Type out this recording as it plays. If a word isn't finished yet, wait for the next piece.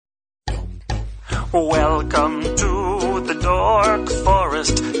Welcome to the Dork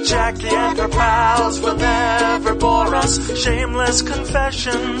Forest. Jackie and her pals will never bore us. Shameless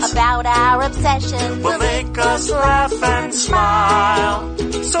confessions about our obsession will make us laugh and smile.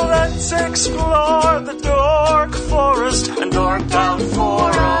 So let's explore the Dork Forest and dork out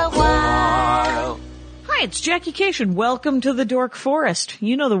for a while. Hi, it's Jackie Cation. Welcome to the Dork Forest.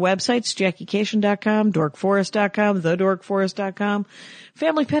 You know the websites, JackieCation.com, DorkForest.com, TheDorkForest.com,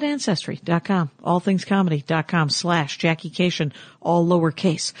 FamilyPetAncestry.com, AllThingsComedy.com/Jackie Cation, all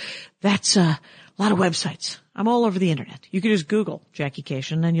lowercase. That's a lot of websites. I'm all over the internet. You can just Google Jackie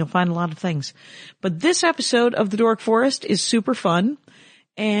Cation and you'll find a lot of things. But this episode of the Dork Forest is super fun.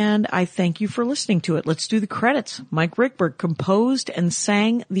 And I thank you for listening to it. Let's do the credits. Mike Rickberg composed and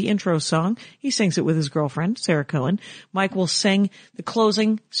sang the intro song. He sings it with his girlfriend, Sarah Cohen. Mike will sing the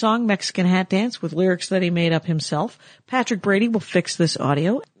closing song, Mexican Hat Dance, with lyrics that he made up himself. Patrick Brady will fix this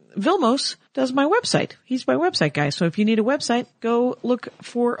audio. Vilmos does my website. He's my website guy. So if you need a website, go look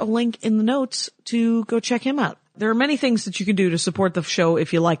for a link in the notes to go check him out. There are many things that you can do to support the show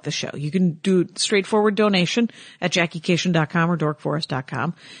if you like the show. You can do straightforward donation at JackieCation.com or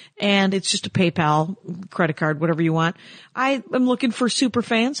DorkForest.com. And it's just a PayPal, credit card, whatever you want. I am looking for super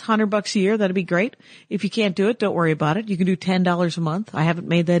fans, $100 a year. That'd be great. If you can't do it, don't worry about it. You can do $10 a month. I haven't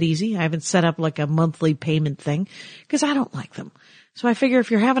made that easy. I haven't set up like a monthly payment thing because I don't like them. So I figure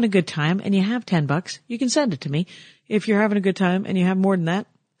if you're having a good time and you have $10, you can send it to me. If you're having a good time and you have more than that,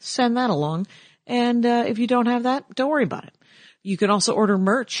 send that along. And if you don't have that, don't worry about it. You can also order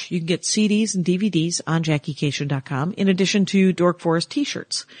merch. You can get CDs and DVDs on JackieCation.com in addition to Dork Forest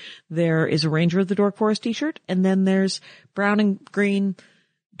t-shirts. There is a Ranger of the Dork Forest t-shirt, and then there's brown and green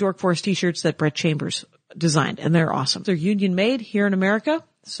Dork Forest t-shirts that Brett Chambers designed, and they're awesome. They're union made here in America,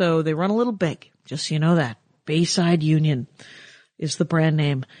 so they run a little big. Just so you know that. Bayside Union is the brand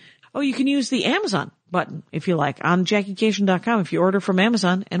name. Oh, you can use the Amazon button if you like on JackieCation.com if you order from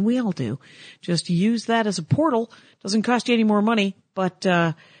Amazon, and we all do. Just use that as a portal. Doesn't cost you any more money, but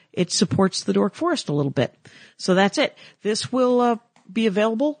it supports the Dork Forest a little bit. So that's it. This will be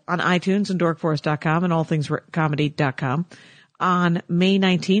available on iTunes and DorkForest.com and AllThingsComedy.com on May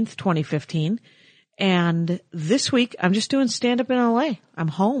 19th, 2015. And this week, I'm just doing stand-up in LA. I'm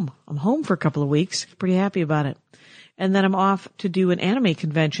home for a couple of weeks. Pretty happy about it. And then I'm off to do an anime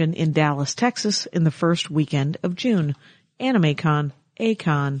convention in Dallas, Texas in the first weekend of June. AnimeCon,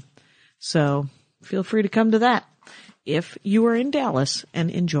 A-Con. So feel free to come to that if you are in Dallas and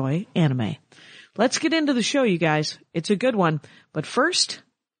enjoy anime. Let's get into the show, you guys. It's a good one. But first,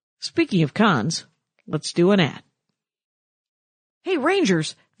 speaking of cons, let's do an ad. Hey,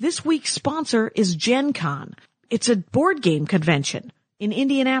 Rangers, this week's sponsor is Gen Con. It's a board game convention in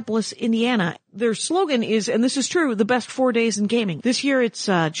Indianapolis, Indiana. Their slogan is, and this is true, the best 4 days in gaming. This year it's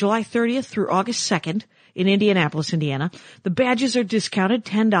July 30th through August 2nd in Indianapolis, Indiana. The badges are discounted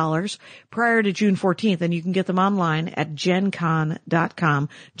 $10 prior to June 14th, and you can get them online at gencon.com,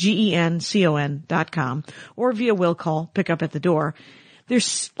 GENCON.com, or via will call, pick up at the door.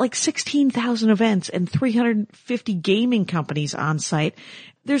 There's like 16,000 events and 350 gaming companies on site.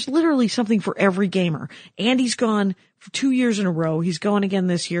 There's literally something for every gamer. Andy's gone for 2 years in a row. He's going again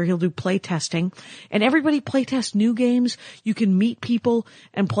this year. He'll do play testing. And everybody play test new games. You can meet people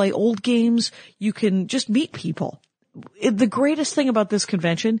and play old games. You can just meet people. The greatest thing about this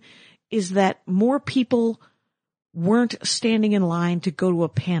convention is that more people weren't standing in line to go to a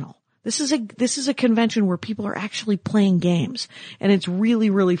panel. This is a convention where people are actually playing games, and it's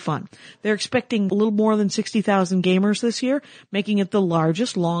really, really fun. They're expecting a little more than 60,000 gamers this year, making it the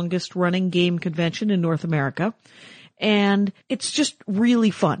largest, longest running game convention in North America. And it's just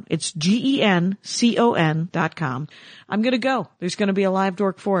really fun. It's GENCON.com. I'm going to go. There's going to be a live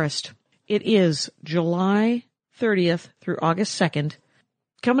Dork Forest. It is July 30th through August 2nd.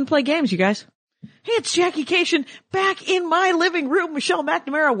 Come and play games, you guys. Hey, it's Jackie Cation back in my living room. Michelle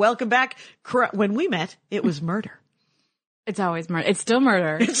McNamara, welcome back. When we met, it was murder. It's always murder. It's still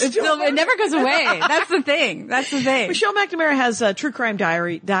murder. It never goes away. That's the thing. Michelle McNamara has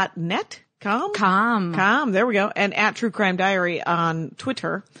truecrimediary.net. Com. There we go. And at True Crime Diary on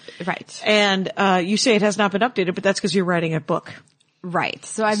Twitter. Right. And you say it has not been updated, but that's because you're writing a book. Right.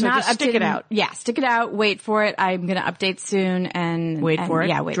 So I've not updated. Stick it out. Yeah, stick it out. Wait for it. I'm going to update soon and wait for it.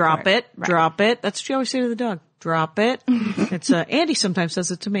 Yeah, wait Drop for it. Right. Drop it. That's what you always say to the dog. Drop it. It's Andy sometimes says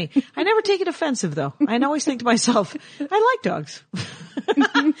it to me. I never take it offensive though. I always think to myself, I like dogs.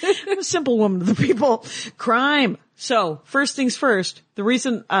 I'm a simple woman of the people. Crime. So first things first, the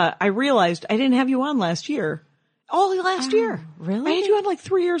reason I realized I didn't have you on last year. All last year. really? I had you on like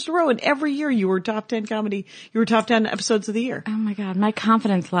 3 years in a row, and every year you were top 10 comedy. You were top 10 episodes of the year. Oh my God. My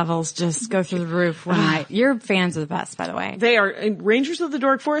confidence levels just go through the roof when your fans are the best, by the way. They are Rangers of the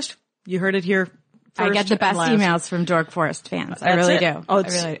Dork Forest. You heard it here. I get the best last. emails from Dork Forest fans. I really do. Oh, I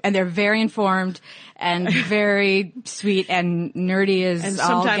really do. And they're very informed and very sweet and nerdy as and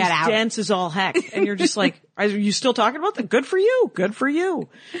all sometimes get out. dense as all heck. And you're just like, are you still talking about that? Good for you. Good for you.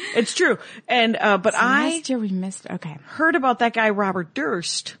 It's true. And, but Last year we missed, okay. heard about that guy, Robert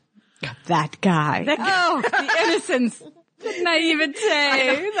Durst. That guy. Oh, the innocence. Naivete.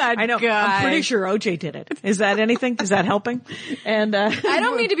 That I know. guy. I'm pretty sure OJ did it. Is that anything? Is that helping? And, I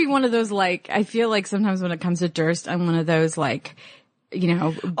don't mean to be one of those, like, I feel like sometimes when it comes to Durst, I'm one of those, like, you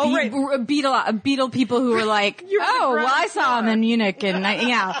know, Beatle people who are like, well, I saw him in Munich and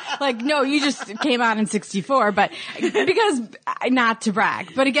like, no, you just came out in 64, but because, not to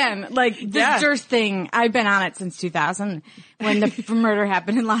brag, but again, like this Durst thing, I've been on it since 2000 when the murder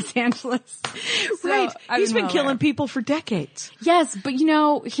happened in Los Angeles. So right. He's been killing people for decades. Yes, but you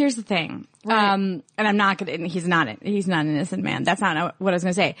know, here's the thing. Right. And I'm not gonna, he's not an innocent man. That's not what I was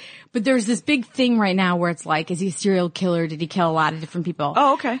gonna say. But there's this big thing right now where it's like, is he a serial killer? Did he kill a lot of different people?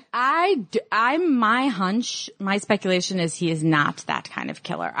 Oh, okay. My hunch, my speculation is he is not that kind of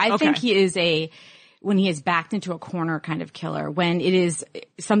killer. I think he is when he is backed into a corner kind of killer, when it is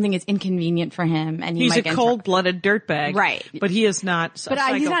something is inconvenient for him and he's a cold-blooded dirtbag. Right. But he is not a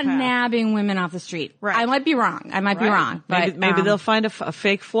psychopath. He's not nabbing women off the street. Right. I might be wrong. But maybe they'll find a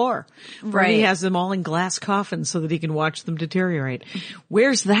fake floor. Where he has them all in glass coffins so that he can watch them deteriorate.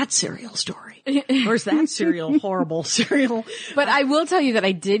 Where's that serial story? Where's that horrible serial? But I will tell you that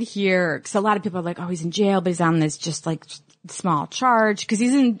I did hear, because a lot of people are like, oh, he's in jail, but he's on this just like small charge, because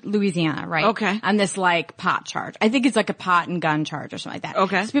he's in Louisiana, right? Okay. On this like pot charge. I think it's like a pot and gun charge or something like that.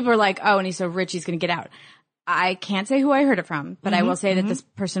 Okay. So people are like, oh, and he's so rich, he's going to get out. I can't say who I heard it from, but I will say that this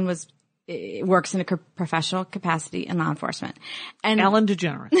person works in a professional capacity in law enforcement. And Ellen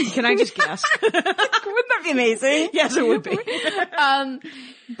DeGeneres. Can I just guess? Wouldn't that be amazing? Yes, it would be.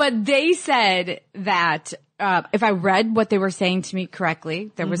 But they said that if I read what they were saying to me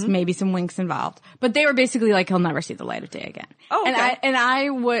correctly, there was maybe some winks involved. But they were basically like, he'll never see the light of day again. Oh, okay. And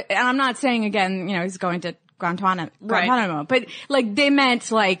I'm not saying again, you know, he's going to Guantanamo, but like they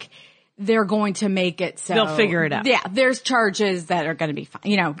meant like they're going to make it so they'll figure it out. Yeah, there's charges that are going to be fine.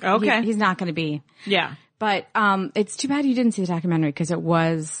 You know, okay. He's not going to be. Yeah. But it's too bad you didn't see the documentary, because it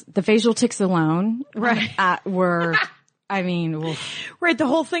was the facial tics alone were. I mean, oof. Right, the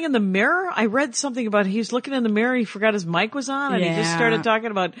whole thing in the mirror. I read something about he was looking in the mirror, he forgot his mic was on, and he just started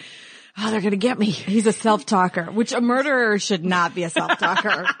talking about, oh, they're going to get me. He's a self-talker, which a murderer should not be a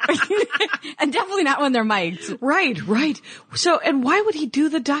self-talker. And definitely not when they're mic'd. Right. So, and why would he do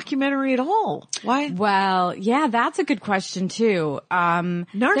the documentary at all? Why? Well, yeah, that's a good question too. Narcissist,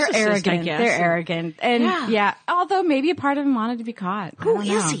 they're arrogant. I guess. They're arrogant. And yeah, although maybe a part of him wanted to be caught. Who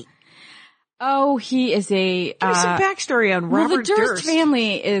is he? Oh, he is a... Give me some backstory on Robert the Durst.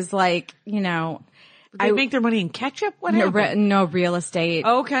 family is like, you know... They make their money in ketchup? What happened? No real estate.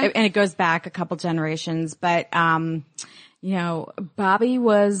 Oh, okay. And it goes back a couple generations. But, you know, Bobby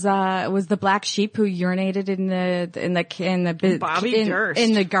was the black sheep who urinated in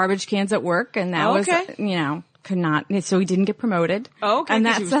the garbage cans at work. And that was, you know... could not, so he didn't get promoted. Oh, okay. And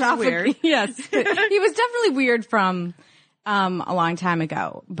that set off weird. Yes. He was definitely weird from a long time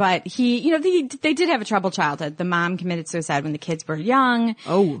ago. But he, you know, they did have a troubled childhood. The mom committed suicide when the kids were young.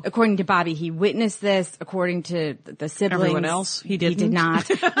 Oh. According to Bobby, he witnessed this. According to the siblings. Everyone else, he didn't. He did not.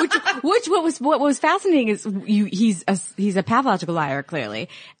 Which what was fascinating is he's a pathological liar, clearly.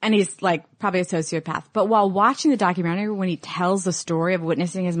 And he's like probably a sociopath. But while watching the documentary, when he tells the story of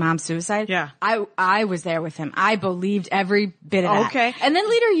witnessing his mom's suicide, I was there with him. I believed every bit of that. Okay. And then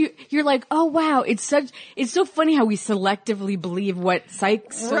later you're like, oh wow, it's so funny how we selectively believe what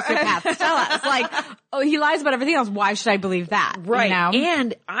sociopaths tell us. Like, oh, he lies about everything else. Why should I believe that? Right. You know?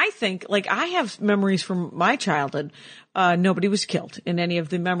 And I think, like, I have memories from my childhood. Nobody was killed in any of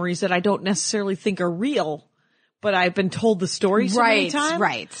the memories that I don't necessarily think are real. But I've been told the story so many times.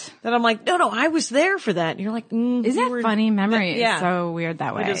 Right. That I'm like, no, I was there for that. And you're like, isn't that funny? Memory is so weird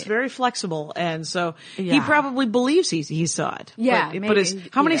that way. It is very flexible. And so he probably believes he saw it. Yeah. But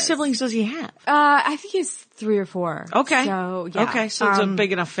how many siblings does he have? I think he's 3 or 4. Okay. So, yeah. Okay. So it's a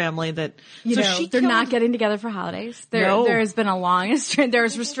big enough family that, they're not getting together for holidays. There has been a long,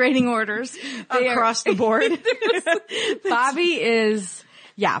 there's restraining orders across the board. Bobby is,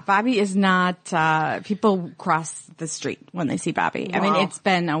 Yeah, Bobby is not, people cross the street when they see Bobby. Wow. I mean, it's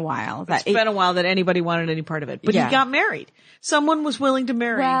been a while. It's been a while that anybody wanted any part of it. But Yeah. he got married. Someone was willing to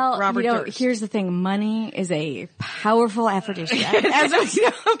marry Robert Durst. Here's the thing. Money is a powerful aphrodisiac. As we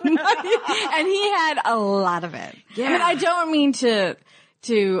know, and he had a lot of it. Yeah. I mean, I don't mean to,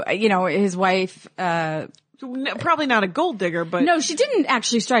 his wife, Probably not a gold digger, but no, she didn't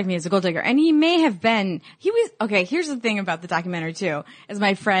actually strike me as a gold digger. And he may have been, okay, here's the thing about the documentary too, as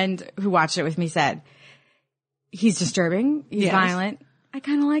my friend who watched it with me said, he's disturbing, he's violent. I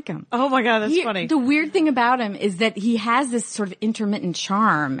kind of like him. Oh my God, that's funny. The weird thing about him is that he has this sort of intermittent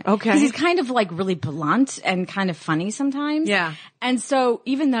charm. Okay. Because he's kind of like really blunt and kind of funny sometimes. Yeah. And so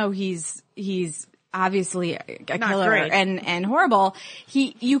even though he's obviously a Not killer great. and horrible,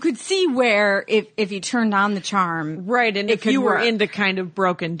 you could see where if he turned on the charm. Right, and if you were into kind of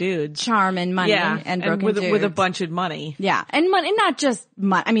broken dudes. Charm and money and broken dudes. with a bunch of money. Yeah. And money, not just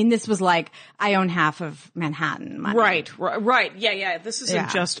money. I mean, this was like, I own half of Manhattan money. Right. Yeah. This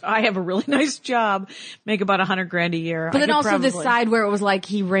isn't just, I have a really nice job, make about $100,000 a year. But then also this side where it was like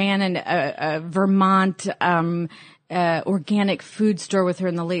he ran a Vermont, organic food store with her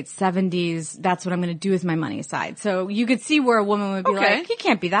in the late 70s. That's what I'm going to do with my money side. So you could see where a woman would be like, he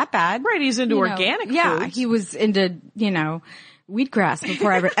can't be that bad. Right. He's into organic foods. Yeah. He was into, wheatgrass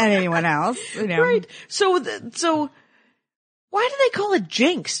before anyone else. Right. So why do they call it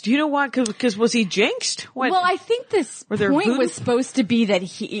jinx? Do you know why? Because was he jinxed? Well, I think this point was supposed to be that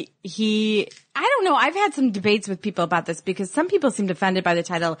he, I don't know. I've had some debates with people about this because some people seemed offended by the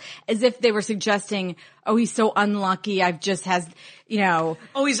title as if they were suggesting, oh, he's so unlucky. Oh,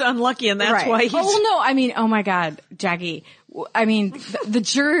 he's unlucky and that's why he's. Oh, no. I mean, oh my God, Jackie. I mean, the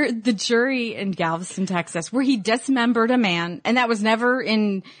jury in Galveston, Texas, where he dismembered a man, and that was never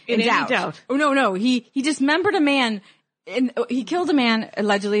in doubt. Oh, no. He dismembered a man. And he killed a man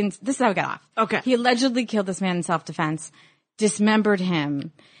allegedly, and this is how it got off. Okay. He allegedly killed this man in self-defense, dismembered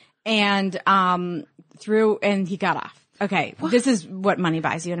him, and he got off. Okay. What? This is what money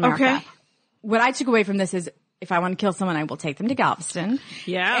buys you in America. Okay. What I took away from this is, if I want to kill someone, I will take them to Galveston.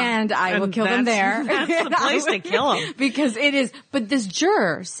 Yeah. And I will kill them there. That's the place to kill them. Because it is, but this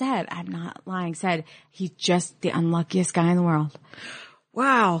juror said, I'm not lying, said he's just the unluckiest guy in the world.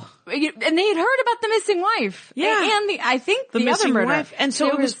 Wow. And they had heard about the missing wife. Yeah. And I think the missing other murder. wife. And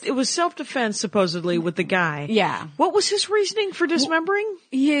so it was self-defense supposedly with the guy. Yeah. What was his reasoning for dismembering?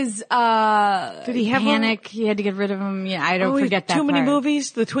 His, did he have panic? He had to get rid of him. Yeah, I don't forget that too many part.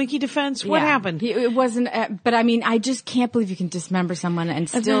 movies? The Twinkie defense? What happened? It wasn't, but I mean, I just can't believe you can dismember someone and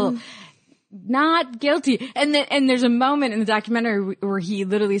still not guilty. And there's a moment in the documentary where he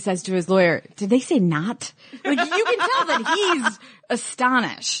literally says to his lawyer, did they say not? Like, you can tell that he's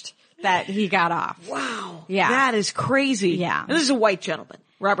astonished that he got off. Wow. Yeah. That is crazy. Yeah. And this is a white gentleman,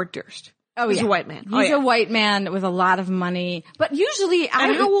 Robert Durst. Oh, He's a white man. He's a white man with a lot of money. But usually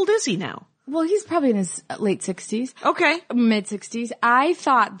And how old is he now? Well, he's probably in his late 60s. Okay. Mid 60s. I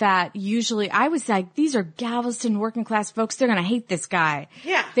thought that usually I was like, these are Galveston working class folks. They're going to hate this guy.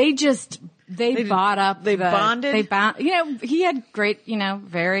 Yeah. They bought up. They bonded. He had great,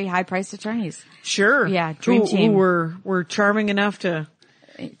 very high priced attorneys. Sure. Yeah. Dream team. Who were charming enough to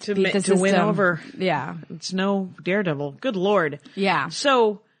win over. Yeah. It's no Daredevil. Good Lord. Yeah.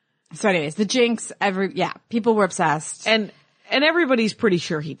 So anyways, the jinx, people were obsessed. And everybody's pretty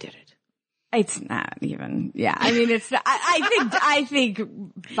sure he did it. It's not even, I mean, it's, I think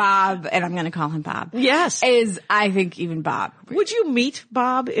Bob, and I'm going to call him Bob. Yes. I think even Bob. Would you meet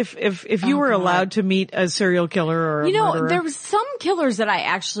Bob if you were allowed to meet a serial killer or a murderer? There was some killers that I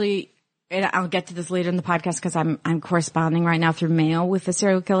actually, and I'll get to this later in the podcast because I'm corresponding right now through mail with a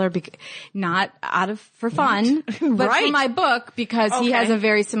serial killer, not for fun, but right. for my book because he has a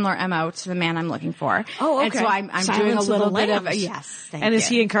very similar MO to the man I'm looking for. Oh, okay. And so I'm Silence doing a little of the bit of, Lambs. yes. And is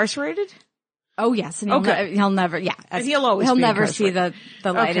he incarcerated? Oh yes, and he'll never, and he'll always be never see the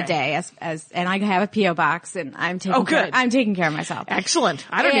light of Okay. day and I have a PO box and I'm taking care of myself. Excellent.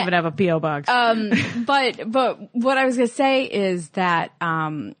 I don't even have a PO box. But what I was going to say is that,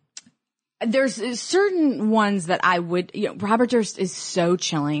 there's certain ones that I would, Robert Durst is so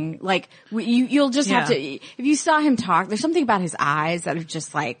chilling. Like, you'll just have to, if you saw him talk, there's something about his eyes that are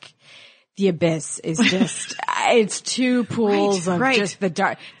just like, the abyss is just, it's two pools of just the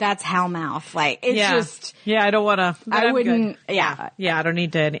dark. That's hellmouth. Like, it's just. Yeah, I don't want to. I wouldn't. Good. Yeah, I don't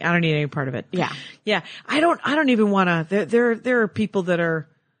need any part of it. Yeah. Yeah. I don't even want to. There are people that are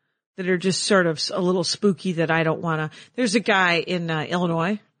just sort of a little spooky that I don't want to. There's a guy in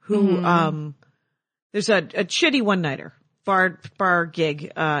Illinois who, there's a shitty one-nighter bar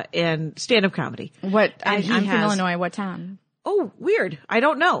gig, and stand-up comedy. I'm from Illinois. What town? Oh, weird. I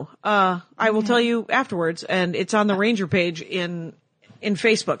don't know. I will tell you afterwards, and it's on the Ranger page in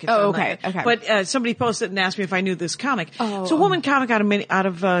Facebook. It's okay. Okay. But somebody posted and asked me if I knew this comic. So a woman comic out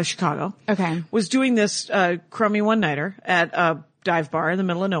of Chicago. Okay. Was doing this crummy one-nighter at a dive bar in the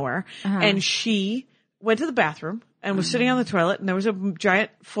middle of nowhere, and she went to the bathroom and was sitting on the toilet, and there was a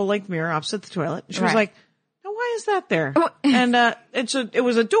giant full-length mirror opposite the toilet. She was like, "Now, why is that there?" And it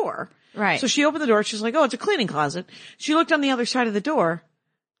was a door. Right. So she opened the door. She's like, "Oh, it's a cleaning closet." She looked on the other side of the door,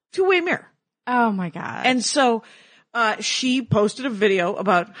 two-way mirror. Oh my God. And so she posted a video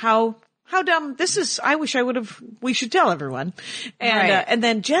about how dumb this is. I wish we should tell everyone. And and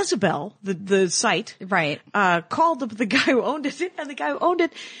then Jezebel, the site, called up the guy who owned it, and the guy who owned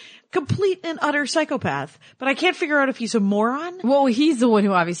it, complete and utter psychopath. But I can't figure out if he's a moron. Well, he's the one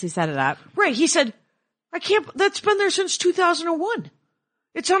who obviously set it up. Right. He said, that's been there since 2001.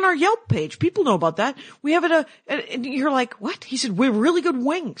 It's on our Yelp page. People know about that. We have it, and you're like, what? He said, we have really good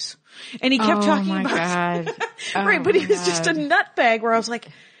wings. And he kept talking about God. Right, but he was just a nutbag where I was like,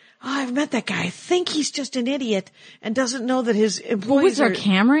 I've met that guy. I think he's just an idiot and doesn't know that his employees was there a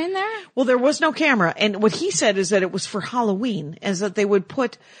camera in there? Well, there was no camera. And what he said is that it was for Halloween, is that they would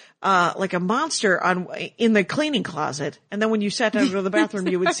put like a monster in the cleaning closet, and then when you sat down to go to the bathroom,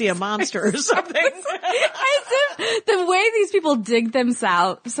 you would see a monster or something. The way these people dig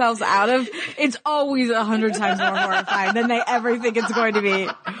themselves out of, it's always 100 times more horrifying than they ever think it's going to be.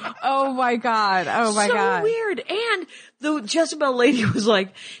 Oh my God. Oh my God. So weird. And the Jezebel lady was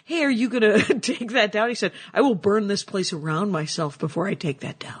like, "Hey, are you gonna take that down?" He said, "I will burn this place around myself before I take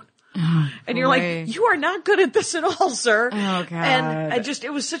that down." And you're like, you are not good at this at all, sir. Oh God. And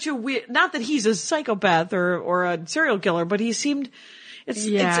it was such a weird, not that he's a psychopath or a serial killer, but he seemed, it's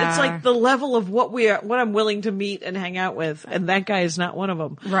like the level of what I'm willing to meet and hang out with. And that guy is not one of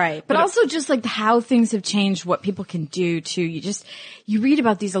them. Right. But also just like how things have changed, what people can do too. You read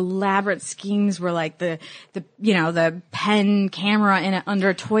about these elaborate schemes where like the pen camera under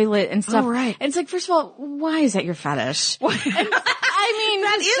a toilet and stuff. Oh, right. And it's like, first of all, why is that your fetish? I mean,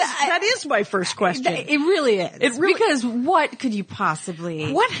 that is my first question. It really is. Because what could you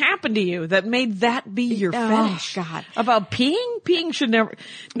possibly? What happened to you that made that be your fetish? Oh God. About peeing? Peeing should never.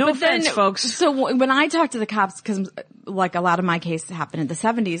 No offense, folks. So when I talk to the cops, because like a lot of my cases happened in the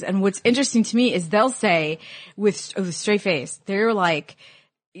 70s, and what's interesting to me is they'll say with a straight face, they're like,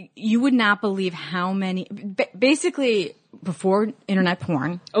 you would not believe how many, basically before internet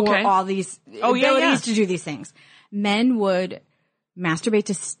porn, or all these abilities to do these things, men would masturbate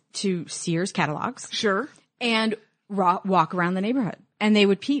to Sears catalogs. Sure. And walk around the neighborhood. And they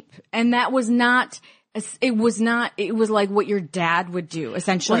would peep. And that was not, it was like what your dad would do,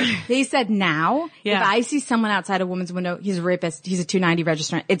 essentially. They said now, if I see someone outside a woman's window, he's a rapist, he's a 290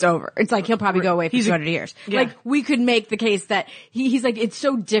 registrant, it's over. It's like he'll probably go away for 200 years. Yeah. Like, we could make the case that he's like, it's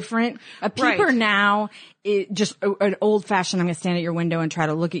so different. A peeper now, just an old fashioned, I'm going to stand at your window and try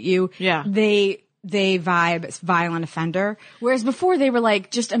to look at you. Yeah. They vibe violent offender. Whereas before they were like,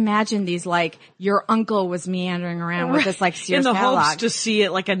 just imagine these, like, your uncle was meandering around with this like Sears in the catalog. hopes to see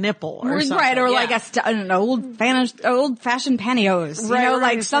it like a nipple or something. Right, or like an old fashioned pantyhose.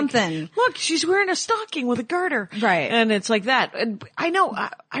 Like something. Like, look, she's wearing a stocking with a garter. Right. And it's like that. And I know,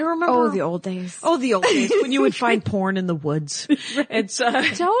 I remember. Oh, the old days. Oh, the old days when you would find porn in the woods. It's,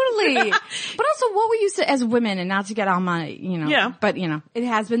 totally. But also what we used to, as women, and not to get on my, but it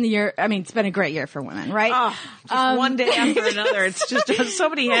has been the year, I mean, it's been a great year for women, right? Oh, just one day after another. It's just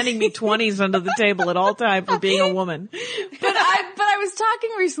somebody handing me 20s under the table at all time for being a woman. But I was talking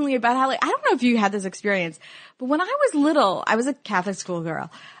recently about how, like, I don't know if you had this experience, but when I was little, I was a Catholic schoolgirl.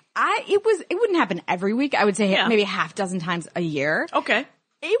 It wouldn't happen every week. I would say maybe half dozen times a year. Okay.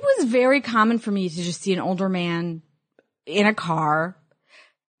 It was very common for me to just see an older man in a car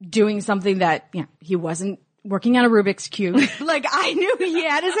doing something that, he wasn't working on a Rubik's Cube. Like, I knew he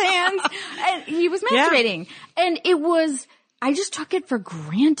had his hands and he was masturbating. And I just took it for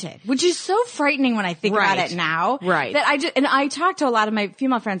granted, which is so frightening when I think about it now. Right. That I talked to a lot of my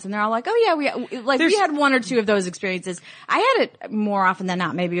female friends and they're all like, oh yeah, we had one or two of those experiences. I had it more often than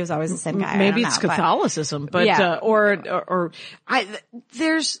not. Maybe it was always the same guy. Maybe it's Catholicism, but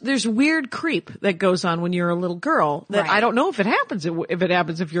there's weird creep that goes on when you're a little girl that I don't know if it happens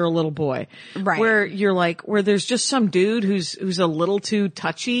if you're a little boy. Right. Where you're like, where there's just some dude who's a little too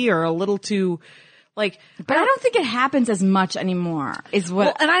touchy or a little too, like, but I don't think it happens as much anymore.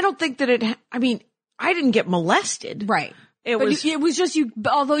 And I don't think that I didn't get molested. Right. It was just you,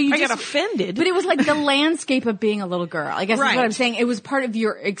 although I got offended. But it was like the landscape of being a little girl. I guess is what I'm saying. It was part of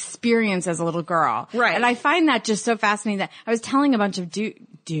your experience as a little girl. Right. And I find that just so fascinating that I was telling a bunch of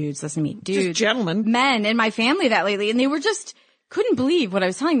dudes, Just gentlemen. men in my family that lately, and they were just couldn't believe what I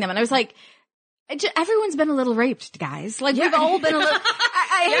was telling them. And I was like, everyone's been a little raped, guys. Like we've all been a little.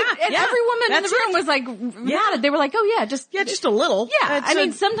 Every woman in the room was like, mad. They were like, oh yeah, just a little. Yeah, I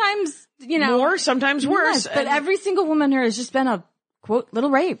mean, sometimes more, sometimes worse. Yes, but every single woman here has just been a quote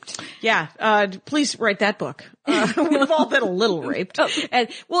little raped. Yeah, please write that book. We've all been a little raped. And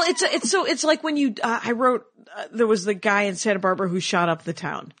well, it's like when you I wrote there was the guy in Santa Barbara who shot up the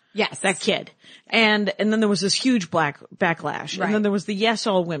town. Yes, that kid. And then there was this huge backlash. Right. And then there was the yes,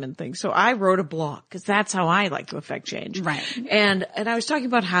 all women thing. So I wrote a blog because that's how I like to affect change. Right. And I was talking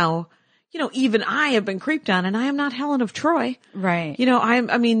about how, even I have been creeped on, and I am not Helen of Troy. Right.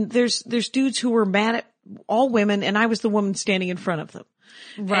 I mean, there's dudes who were mad at all women, and I was the woman standing in front of them.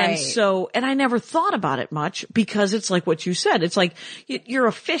 Right. And I never thought about it much because it's like what you said. It's like you're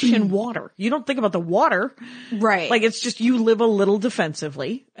a fish in water. You don't think about the water. Right. Like it's just you live a little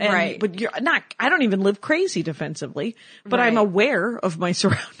defensively. Right. But you're not, I don't even live crazy defensively, but I'm aware of my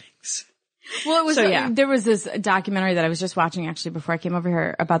surroundings. Well, it was, there was this documentary that I was just watching actually before I came over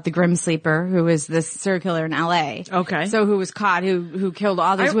here about the Grim Sleeper, who was this serial killer in LA. Okay. So who was caught, who killed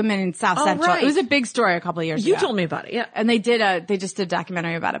all those women in South Central. Right. It was a big story a couple of years ago. You told me about it, yeah. And they just did a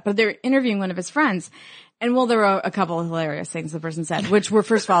documentary about it, but they're interviewing one of his friends. And well, there were a couple of hilarious things the person said, which were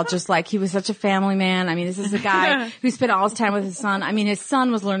first of all, just like he was such a family man. I mean, this is a guy who spent all his time with his son. I mean, his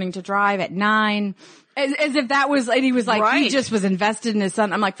son was learning to drive at 9. As if that was, and he was like, he just was invested in his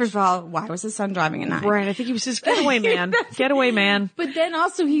son. I'm like, first of all, why was his son driving at 9? Right. I think he was his getaway man. Getaway man. But then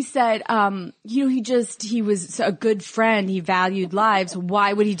also he said, he was a good friend. He valued lives.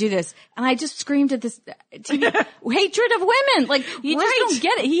 Why would he do this? And I just screamed at this TV, hatred of women. Like, you just don't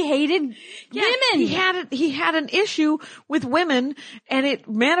get it. He hated women. He had an issue with women, and it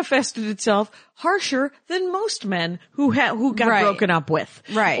manifested itself harsher than most men who got broken up with.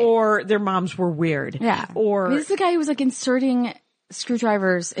 Right. Or their moms were weird. Yeah. Or this is the guy who was like inserting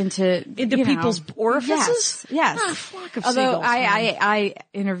screwdrivers into people's orifices? Yes. Ah, flock of Although seagulls, I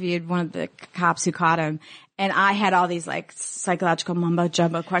interviewed one of the cops who caught him, and I had all these like psychological mumbo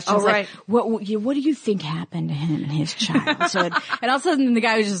jumbo questions. Oh, right. Like, what do you think happened to him in his childhood? And all of a sudden the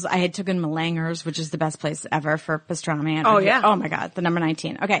guy was I had taken Malangers, which is the best place ever for pastrami. Oh yeah. Oh my God. The number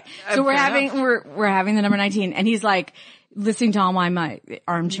 19. Okay. So we're having the number 19, and he's like listening to all my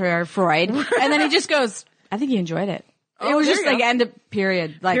armchair Freud. And then he just goes, I think he enjoyed it. It was just like end of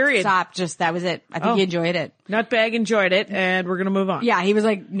period. Like stop. Just that was it. I think he enjoyed it. Nutbag enjoyed it, and we're gonna move on. Yeah, he was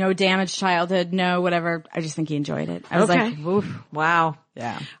like, no damaged childhood, no whatever. I just think he enjoyed it. I was like, oof. Wow.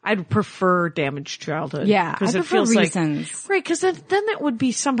 Yeah. I'd prefer damaged childhood. Yeah, because it feels reasons. Right, because then it would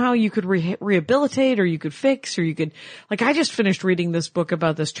be somehow you could rehabilitate, or you could fix, or you could, like, I just finished reading this book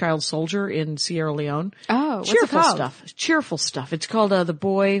about this child soldier in Sierra Leone. Oh, what's cheerful it called? Stuff. Cheerful stuff. It's called The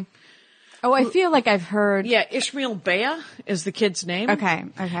Boy. Oh, I feel like I've heard. Yeah, Ishmael Bea is the kid's name. Okay.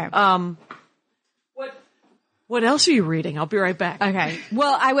 What else are you reading? I'll be right back. Okay.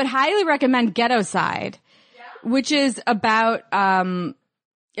 Well, I would highly recommend Ghetto Side, which is about,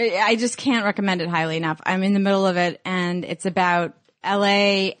 I just can't recommend it highly enough. I'm in the middle of it, and it's about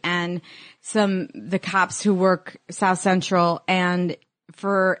LA and the cops who work South Central. And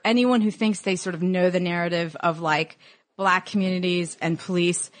for anyone who thinks they sort of know the narrative of like Black communities and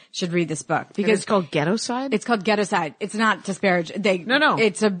police, should read this book because it's called Ghetto Side. It's called Ghetto Side. It's not disparage. No.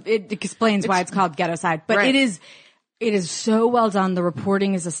 It explains why it's called Ghetto Side, but it is so well done. The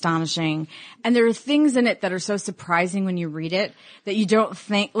reporting is astonishing, and there are things in it that are so surprising when you read it that you don't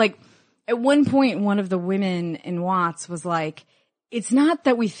think. Like at one point, one of the women in Watts was like, "It's not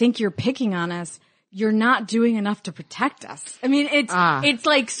that we think you're picking on us. You're not doing enough to protect us." I mean, it's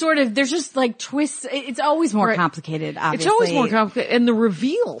like sort of, there's just like twists. It's always more complicated, obviously. It's always more complicated. And the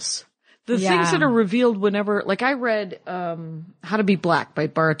reveals, the things that are revealed whenever, like I read, How to Be Black by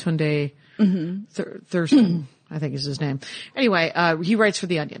Baratunde Thurston, I think is his name. Anyway, he writes for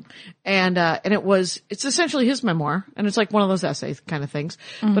The Onion. And it's essentially his memoir. And it's like one of those essay kind of things.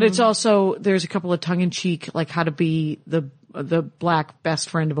 But it's also, there's a couple of tongue in cheek, like how to be the Black best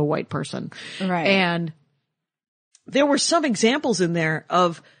friend of a white person. Right. And there were some examples in there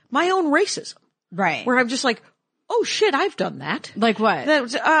of my own racism. Right. Where I'm just like, oh shit, I've done that. Like what? That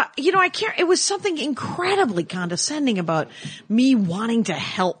was, I can't, it was something incredibly condescending about me wanting to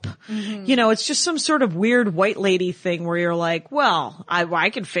help. It's just some sort of weird white lady thing where you're like, well, I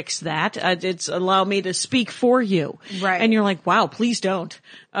can fix that. It's allow me to speak for you. Right. And you're like, wow, please don't.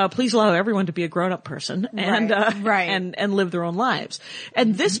 Please allow everyone to be a grown up person and, and live their own lives.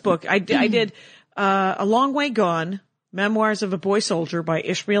 And this book, I did, A Long Way Gone, Memoirs of a Boy Soldier by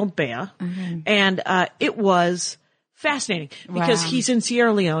Ishmael Bea. And, it was fascinating because he's in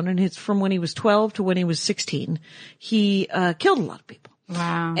Sierra Leone, and it's from when he was 12 to when he was 16. He killed a lot of people.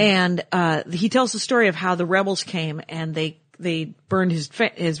 Wow. And he tells the story of how the rebels came and they burned his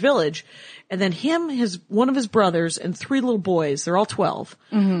village, and then one of his brothers and 3 little boys, they're all 12,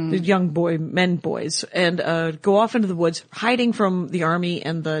 the young boys, and go off into the woods, hiding from the army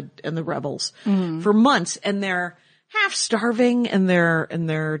and the rebels for months, and they're half starving, and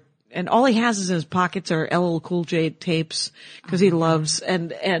all he has is in his pockets are LL Cool J tapes because he loves,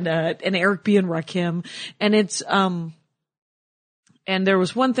 and Eric B. and Rakim, and it's and there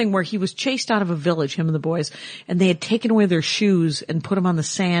was one thing where he was chased out of a village, him and the boys, and they had taken away their shoes and put them on the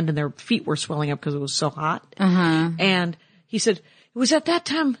sand, and their feet were swelling up because it was so hot. And he said, it was at that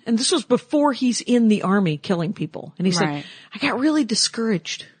time, and this was before he's in the army killing people. And he said, I got really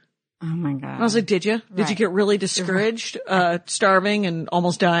discouraged. Oh my God. I was like, did you? Did you get really discouraged, starving and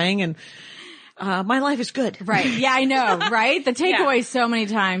almost dying? And my life is good. Right. Yeah, I know. Right. The takeaway so many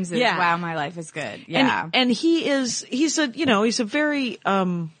times is, wow, my life is good. Yeah. And he's a very,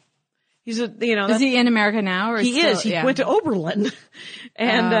 is he in America now? Or he still, is. He went to Oberlin,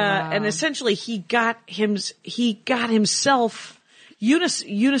 and essentially he got himself,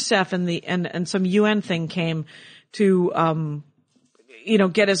 UNICEF and some UN thing came to,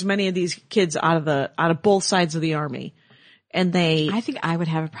 get as many of these kids out of both sides of the army. And I think I would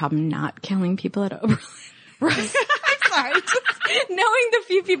have a problem not killing people at Oberlin. Right. I'm sorry. Just knowing the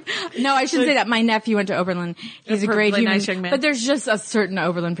few people. No, I shouldn't say that. My nephew went to Oberlin. He's a great human. Nice young man. But there's just a certain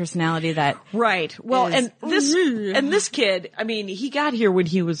Oberlin personality that. Right. Well, and this kid, I mean, he got here when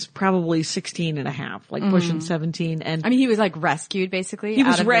he was probably 16 and a half, like pushing 17. And I mean, he was like rescued basically. He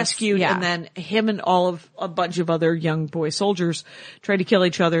was rescued, and then him and a bunch of other young boy soldiers tried to kill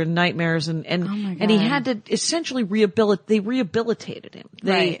each other in nightmares, and he had to essentially rehabilitated him.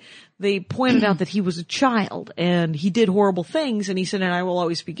 They pointed out that he was a child and he did horrible things, and he said, and I will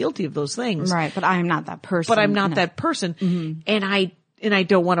always be guilty of those things. Right, but I am not that person. But I'm not that person. And I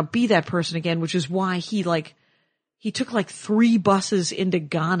don't want to be that person again, which is why he took like 3 buses into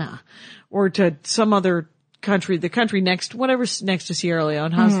Ghana or to some other country, the country whatever's next to Sierra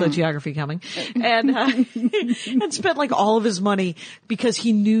Leone. How's the geography coming? And, and spent like all of his money because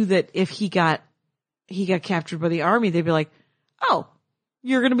he knew that if he got captured by the army, they'd be like, oh,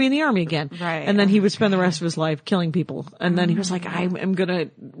 you're going to be in the army again. Right. And then he would spend the rest of his life killing people. And then he was like, I'm going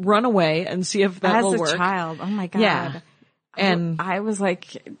to run away and see if that will work. As a child. Oh my God. Yeah. And I was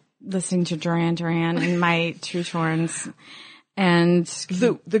like listening to Duran Duran in my True Torrents. And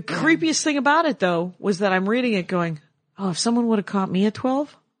the creepiest thing about it though was that I'm reading it going, oh, if someone would have caught me at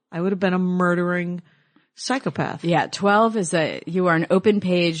 12, I would have been a murdering psychopath. Yeah, 12 is you are an open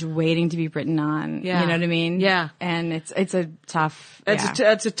page waiting to be written on. Yeah. You know what I mean? Yeah. And it's a tough.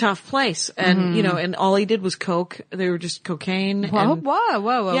 It's a tough place. And, and all he did was coke. They were just cocaine.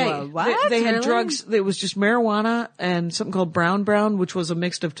 Whoa. Yeah, what? They had drugs. It was just marijuana and something called brown, which was a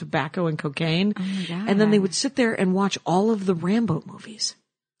mix of tobacco and cocaine. Oh my God. And then they would sit there and watch all of the Rambo movies.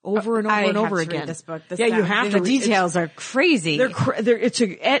 Over and over and over again. Read this book. You have to. The details are crazy. It's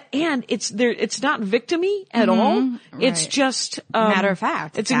not victim-y at all. Right. It's just matter of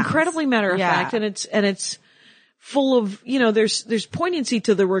fact. It's incredibly matter of fact, and it's full of there's poignancy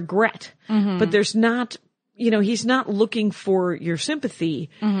to the regret, but there's not. He's not looking for your sympathy.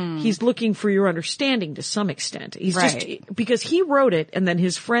 He's looking for your understanding to some extent. He's just because he wrote it and then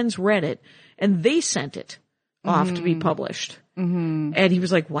his friends read it and they sent it off to be published. And he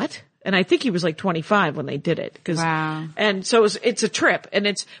was like, what? And I think he was like 25 when they did it. Wow. And so it's a trip,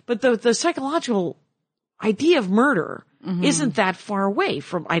 but the psychological idea of murder isn't that far away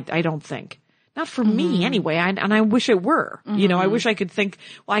from, I don't think. Not for me anyway. And I wish it were. I wish I could think,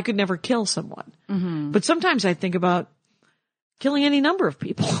 well, I could never kill someone. But sometimes I think about killing any number of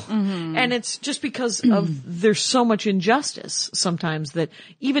people. And it's just because there's so much injustice sometimes that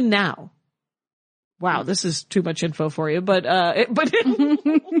even now, wow, this is too much info for you, but but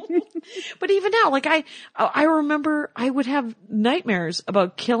even now, like I remember I would have nightmares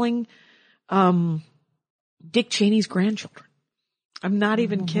about killing, Dick Cheney's grandchildren. I'm not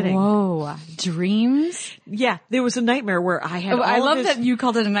even kidding. Whoa. Dreams? Yeah. There was a nightmare where I had I love that you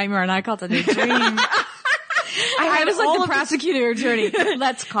called it a nightmare and I called it a dream. I was like the prosecutor attorney.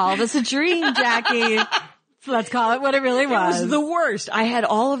 Let's call this a dream, Jackie. let's call it what it really was. It was the worst. I had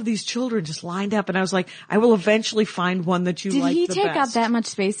all of these children just lined up, and I was like, I will eventually find one that you like the best. Did he take up that much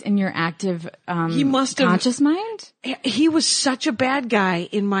space in your active, he must have, conscious mind? He was such a bad guy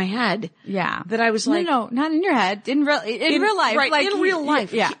in my head. Yeah. That I was like, no, not in your head. In real life. Right, like in real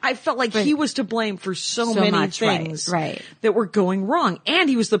life. Yeah. I felt like he was to blame for so many much, things right. that were going wrong. And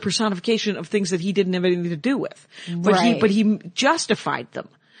he was the personification of things that he didn't have anything to do with. But he justified them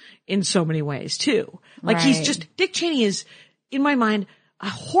in so many ways too. Like he's just, Dick Cheney is, in my mind, a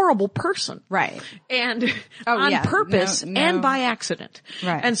horrible person. Right. And on purpose and by accident.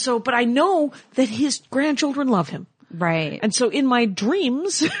 Right. And so, but I know that his grandchildren love him. Right. And so in my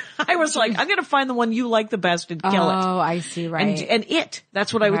dreams, I was like, I'm going to find the one you like the best and kill it. Oh, I see. Right. And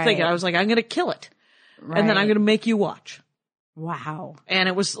that's what I was thinking. I was like, I'm going to kill it. Right. And then I'm going to make you watch. Wow. And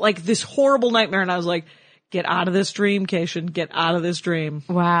it was like this horrible nightmare. And I was like, get out of this dream, Cation. Get out of this dream.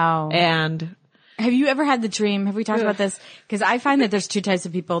 Wow. And have you ever had the dream? Have we talked about this? Because I find that there's two types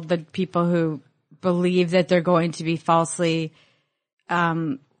of people. The people who believe that they're going to be falsely,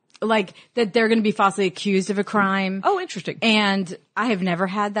 like that they're going to be falsely accused of a crime. Oh, interesting. And I have never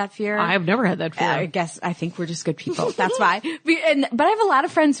had that fear. I have never had that fear. I think we're just good people. That's why. But I have a lot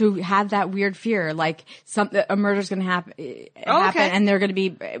of friends who have that weird fear, like a murder's going to happen, and they're going to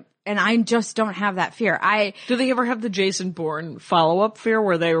be. And I just don't have that fear. Do they ever have the Jason Bourne follow-up fear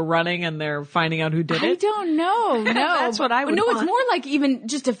where they're running and they're finding out who did it? I don't know. No. That's what I would No, want. it's more like even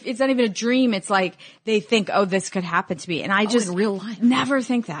just it's not even a dream. It's like they think, oh, this could happen to me. And I just in real life never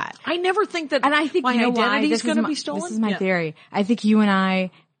think that. I never think that. And I think my identity is going to be stolen. This is my theory. I think you and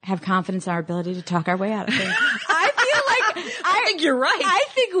I have confidence in our ability to talk our way out of things. I think you're right. I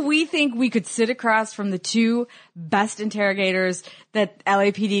think we could sit across from the two best interrogators that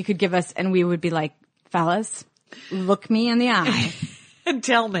LAPD could give us, and we would be like, fellas, look me in the eye and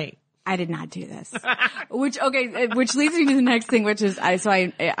tell me I did not do this. Which leads me to the next thing, which is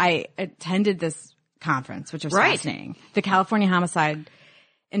I attended this conference, which was fascinating. The California Homicide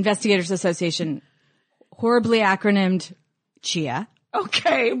Investigators Association, horribly acronymed CHIA.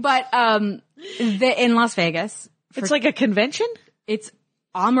 Okay, but in Las Vegas. It's like a convention? It's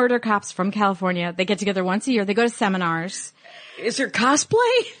all murder cops from California. They get together once a year. They go to seminars. Is there cosplay?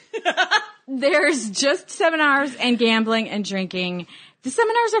 There's just seminars and gambling and drinking. The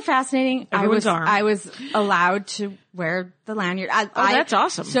seminars are fascinating. I was allowed to wear the lanyard. That's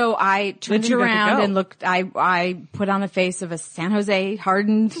awesome. So I turned it around and looked. I put on the face of a San Jose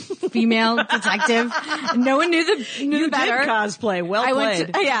hardened female detective. No one knew the better. Did cosplay. Well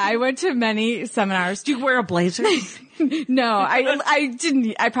played. I went to many seminars. Do you wear a blazer? No, I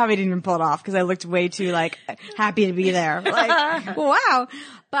didn't. I probably didn't even pull it off because I looked way too happy to be there. Like, wow.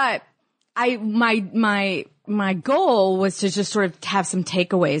 But my goal was to just sort of have some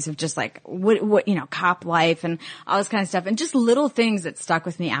takeaways of just like what cop life and all this kind of stuff, and just little things that stuck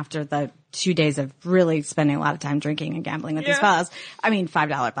with me after the 2 days of really spending a lot of time drinking and gambling with these fellas. I mean,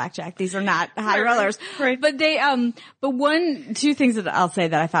 $5 blackjack. These are not high rollers. Right. But two things that I'll say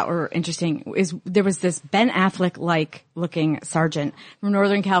that I thought were interesting is there was this Ben Affleck-like looking sergeant from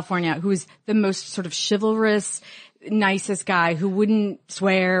Northern California who's the most sort of chivalrous, nicest guy who wouldn't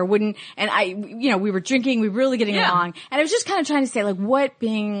swear, and we were drinking, we were really getting along. And I was just kind of trying to say, like, what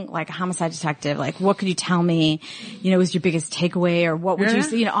being like a homicide detective, like, what could you tell me, was your biggest takeaway, or what would you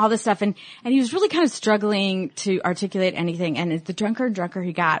say, all this stuff. And he was really kind of struggling to articulate anything. And as the drunker and drunker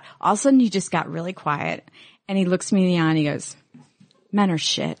he got, all of a sudden he just got really quiet. And he looks me in the eye and he goes, men are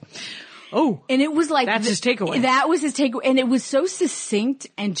shit. Oh. And it was like, that's his takeaway. That was his takeaway. And it was so succinct.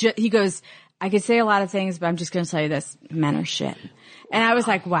 And he goes, I could say a lot of things, but I'm just going to tell you this. Men are shit. And I was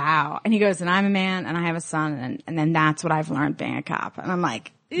like, wow. And he goes, and I'm a man and I have a son. And then that's what I've learned being a cop. And I'm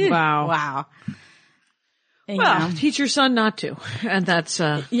like, wow. And, well, teach your son not to. And that's,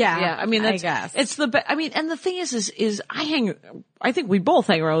 I mean, I guess. It's and the thing is I think we both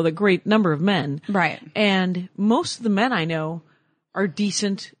hang around with a great number of men. Right. And most of the men I know are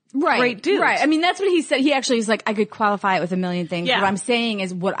decent, great dudes. Right. I mean, that's what he said. He actually is like, I could qualify it with a million things. Yeah. What I'm saying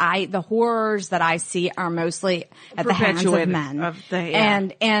is the horrors that I see are mostly at the hands of men.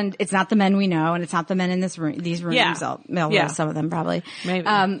 And it's not the men we know, and it's not the men in these rooms. Some of them probably. Maybe.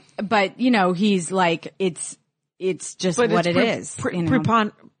 But he's like, it's just what it is.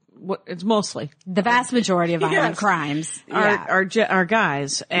 It's mostly the vast majority of violent crimes are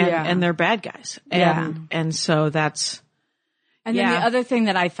guys, and they're bad guys. And so that's. And then the other thing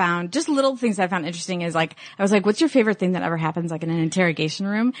that I found, just little things I found interesting is like, I was like, what's your favorite thing that ever happens like in an interrogation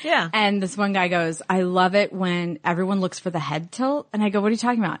room? Yeah. And this one guy goes, I love it when everyone looks for the head tilt. And I go, what are you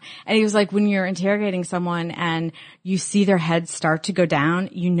talking about? And he was like, when you're interrogating someone and you see their head start to go down,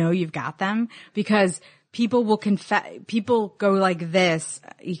 you've got them, because people will people go like this.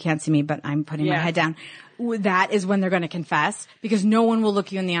 You can't see me, but I'm putting my head down. That is when they're going to confess, because no one will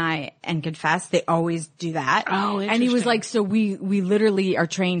look you in the eye and confess. They always do that. Oh, interesting. And he was like, so we literally are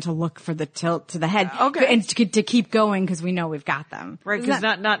trained to look for the tilt to the head. Okay. And to keep going because we know we've got them. Right, because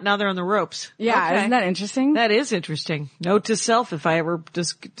now they're on the ropes. Yeah, okay. Isn't that interesting? That is interesting. Note to self if I ever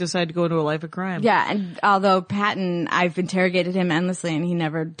decide to go into a life of crime. Yeah, and although Patton, I've interrogated him endlessly and he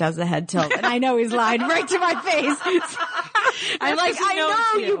never does the head tilt. And I know he's lied right to my face. I'm like, I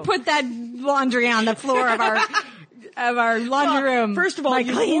know you put that laundry on the floor of our laundry room. First of all, my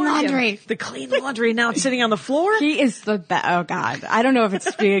clean laundry. The clean laundry, now it's sitting on the floor? He is the best. Oh God. I don't know if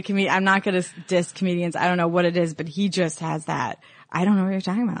it's being a comedian. I'm not going to diss comedians. I don't know what it is, but he just has that. I don't know what you're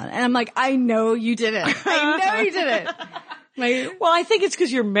talking about. And I'm like, I know you did it. I know you did it. Well, I think it's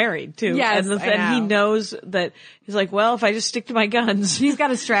because you're married too. Yes, and he knows that he's like, well, if I just stick to my guns. He's got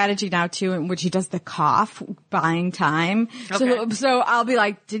a strategy now too, in which he does the cough, buying time. Okay. So I'll be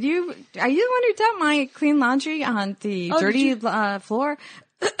like, are you the one who dumped my clean laundry on the dirty floor?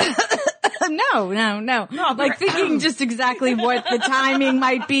 No. Like thinking just exactly what the timing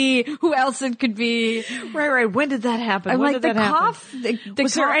might be, who else it could be. Right. When did that happen? I'm when like, did that cough.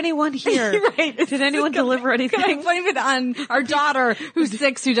 Was there anyone here? Right. Did anyone deliver anything? I blame it on our daughter who's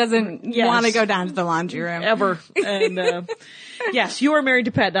 6 who doesn't want to go down to the laundry room. Ever. And, yes, you are married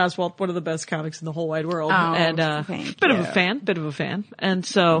to Patton Oswalt, one of the best comics in the whole wide world. Oh, and, thank bit you. of a fan. And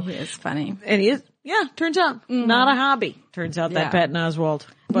so. He is funny. And he is, turns out, not a hobby. Turns out that Patton Oswalt.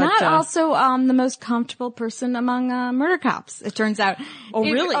 But, not also the most comfortable person among murder cops, it turns out. Oh,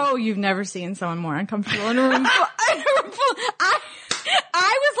 really? Oh, you've never seen someone more uncomfortable in a room full. I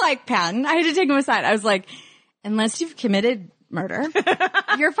was like, Patton, I had to take him aside. I was like, unless you've committed murder,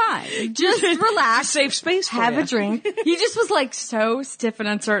 you're fine. Just relax. Safe space for have you. a drink. He just was like so stiff and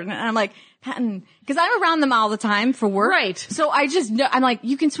uncertain. And I'm like, Patton, because I'm around them all the time for work. Right. So I just know, I'm like,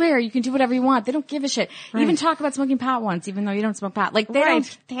 you can swear, you can do whatever you want. They don't give a shit. Right. Even talk about smoking pot once, even though you don't smoke pot. Like, they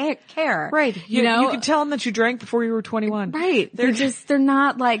don't care. Right. You know? You can tell them that you drank before you were 21. Right. They're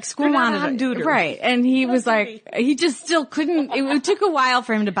not like school They're not monitors. on duty. Right. And he was like, he just still couldn't, it took a while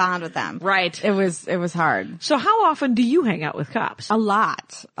for him to bond with them. Right. It was hard. So how often do you hang out with cops? A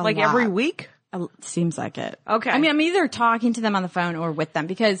lot. Like every week? Seems like it. Okay. I mean, I'm either talking to them on the phone or with them,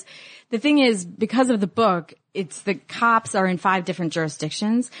 because the thing is, because of the book, it's the cops are in 5 different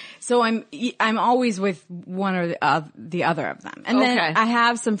jurisdictions. So I'm always with one or the other of them. And then I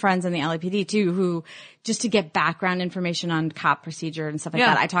have some friends in the LAPD too, who just to get background information on cop procedure and stuff like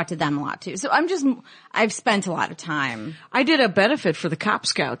that. I talk to them a lot too. So I've spent a lot of time. I did a benefit for the Cop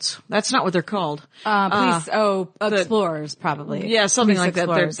Scouts. That's not what they're called. Explorers probably. Yeah, something Police like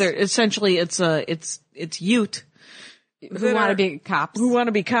explorers. that. They're essentially, it's Ute. Who want to be cops. Who want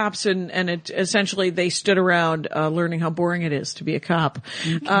to be cops, and it essentially they stood around learning how boring it is to be a cop.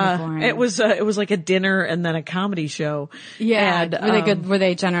 It was like a dinner and then a comedy show. Yeah. And, were they good? Were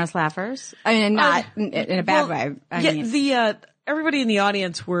they generous laughers? I mean, not in a bad way. I mean. Everybody in the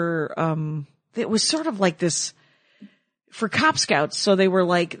audience were it was sort of like this for Cop Scouts. So they were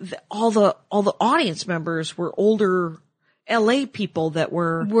like all the audience members were older LA people that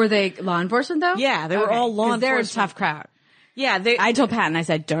were they law enforcement though? Yeah, they were all law enforcement. They're a tough crowd. Yeah, I told Patton, I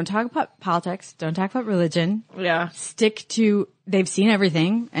said, don't talk about politics, don't talk about religion. Yeah. Stick to, they've seen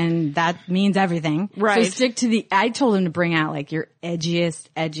everything, and that means everything. Right. So stick to I told him to bring out like your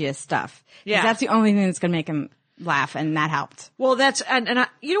edgiest stuff. Yeah. That's the only thing that's gonna make him laugh, and that helped. Well, you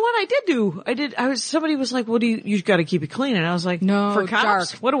know what I did? Somebody was like, well, you got to keep it clean. And I was like, no, for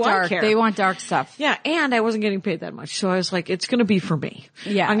cops, dark, what do dark. I care? They want dark stuff. Yeah. And I wasn't getting paid that much. So I was like, it's going to be for me.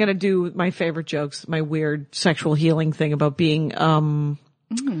 Yeah. I'm going to do my favorite jokes, my weird sexual healing thing about being,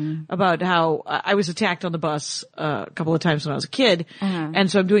 about how I was attacked on the bus a couple of times when I was a kid. And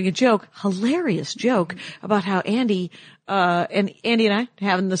so I'm doing a hilarious joke about how Andy and I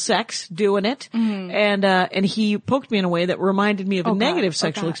having the sex, doing it. And he poked me in a way that reminded me of a negative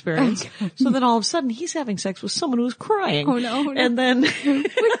sexual experience. So then all of a sudden he's having sex with someone who's crying. Oh no. And then,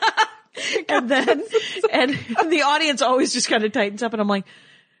 and the audience always just kind of tightens up, and I'm like,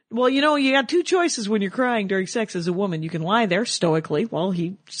 well, you got 2 choices when you're crying during sex as a woman. You can lie there stoically while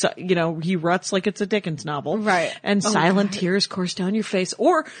he ruts like it's a Dickens novel. Right. And silent tears course down your face.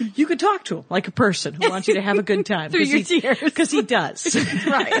 Or you could talk to him like a person who wants you to have a good time. Through your tears. Because he does.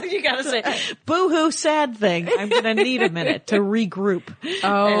 Right. You gotta say, boo-hoo, sad thing. I'm gonna need a minute to regroup.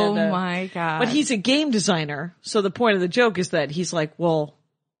 Oh my God. But he's a game designer. So the point of the joke is that he's like, well,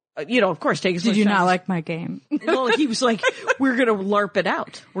 of course, take as much Did you time not as- like my game? Well, he was like, we're going to LARP it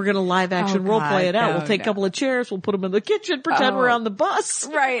out. We're going to live action role play it out. no, We'll take a no. couple of chairs. We'll put them in the kitchen, pretend we're on the bus.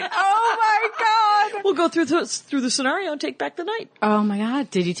 Right. Oh my God. We'll go through the scenario and take back the night. Oh my God.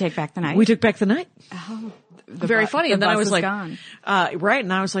 Did you take back the night? We took back the night. Very bu- funny. the And then I bus was is like, gone. Right.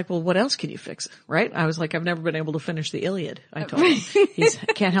 And I was like, well, what else can you fix? Right. I was like, I've never been able to finish the Iliad. I told him. He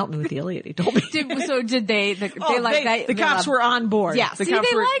can't help me with the Iliad. He told me. Did they like that? The cops were on board. Yeah. The See, cops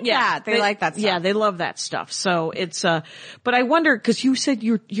they were, like that. They like that stuff. Yeah, they love that stuff. So it's, but I wonder, cause you said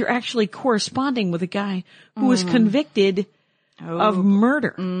you're actually corresponding with a guy who was convicted of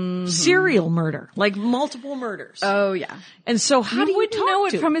murder, serial murder, like multiple murders. Oh yeah. And so how do you wouldn't talk know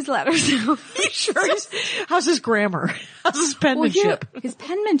to it from his letters? Sure. How's his grammar? How's his penmanship? His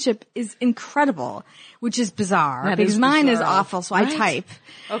penmanship is incredible, which is bizarre. That because is mine is bizarre. awful, so Right. I type.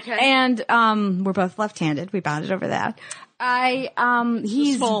 Okay. And we're both left-handed. We bonded over that.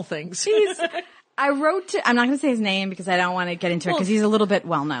 He's Small things. I wrote to, I'm not going to say his name because I don't want to get into it because he's a little bit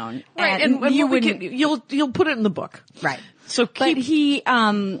well known. Right. And you we wouldn't, can, you'll put it in the book. right. So But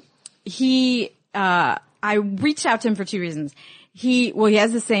I reached out to him for two reasons. He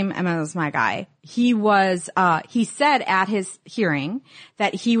has the same MO as my guy. He said at his hearing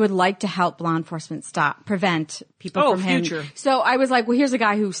that he would like to help law enforcement prevent people from him. future. So I was like, well, here's a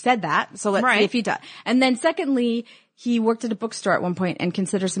guy who said that. So let's Right. see if he does. And then secondly, he worked at a bookstore at one point and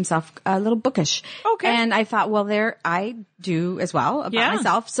considers himself a little bookish. Okay. And I thought, well, I do as well about Yeah.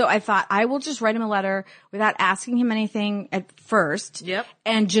 myself. So I thought I will just write him a letter without asking him anything at first. Yep.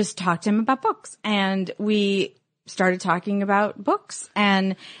 And just talk to him about books. And we started talking about books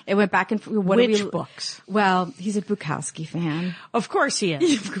and it went back and forth. Which books? Well, he's a Bukowski fan. Of course he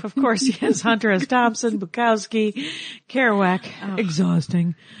is. Of course he is. Hunter S. Thompson, Bukowski, Kerouac.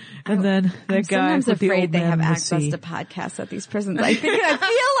 Exhausting. And then that I'm guy sometimes with the afraid old they man have in the access sea. to podcasts at these prisons. I feel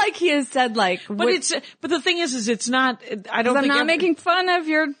like he has said like, But the thing is it's not, I don't I'm think not making fun of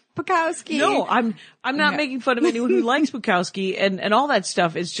your Bukowski. No, I'm not making fun of anyone who likes Bukowski and all that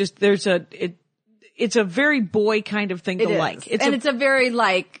stuff. It's just, it's a very boy kind of thing to like. It's a very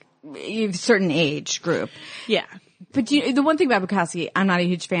like certain age group. Yeah. But the one thing about Bukowski, I'm not a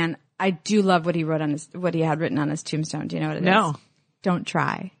huge fan. I do love what he had written on his tombstone. Do you know what it is? No. Don't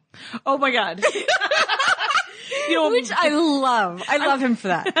try. Oh my God. Which I love. I love him for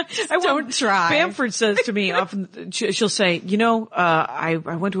that. Don't try. Bamford says to me often, she'll say, I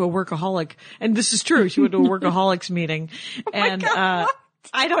went to a workaholic, and this is true. She went to a workaholics meeting, and I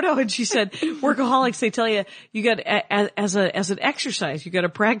don't know. And she said, workaholics, they tell you got as an exercise, you got to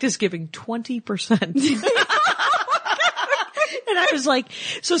practice giving 20%. And I was like,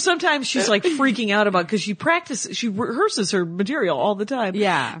 so sometimes she's like freaking out about, cause she rehearses her material all the time.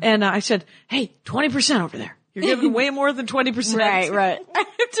 Yeah. And I said, hey, 20% over there. You're giving way more than 20%. Right. I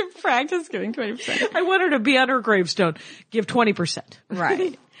have to practice giving 20%. I want her to be on her gravestone. Give 20%.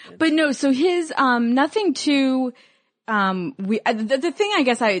 Right. But no, so his, nothing too, the thing I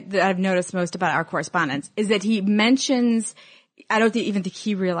guess that I've noticed most about our correspondence is that he mentions, I don't even think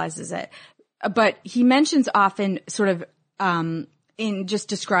he realizes it, but he mentions often sort of, in just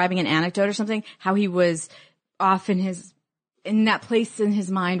describing an anecdote or something, how he was off in that place in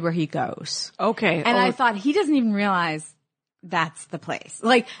his mind where he goes. Okay. And I thought he doesn't even realize that's the place.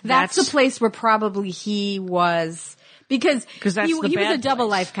 Like, that's the place where probably he was, because that's he the was a bad double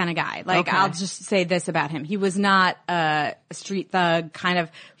place. life kind of guy. Like, Okay. I'll just say this about him. He was not a street thug kind of,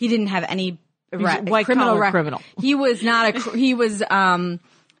 he didn't have any white criminal collar record. criminal. He was not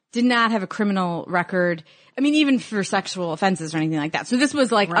did not have a criminal record. I mean, even for sexual offenses or anything like that. So this was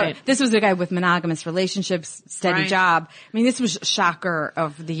like, Right. this was a guy with monogamous relationships, steady Right. job. I mean, this was shocker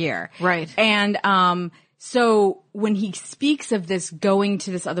of the year. Right. And, so when he speaks of this going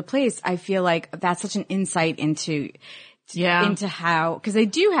to this other place, I feel like that's such an insight into how, cause they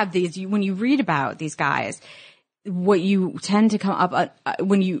do have these, when you read about these guys, what you tend to come up,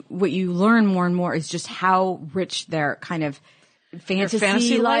 what you learn more and more is just how rich their kind of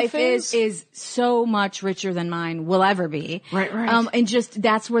fantasy life is so much richer than mine will ever be. Right. And just,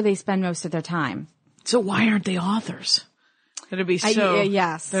 that's where they spend most of their time. So why aren't they authors? It'd be so.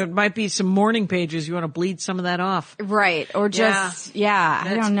 Yes. There might be some morning pages. You want to bleed some of that off. Right. Or just,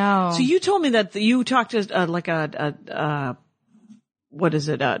 I don't know. So you told me that you talked to what is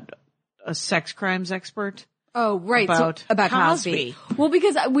it? A sex crimes expert? Oh, right. About Cosby. Well,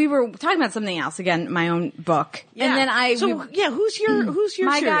 because we were talking about something else again, my own book. Yeah. And then who's your my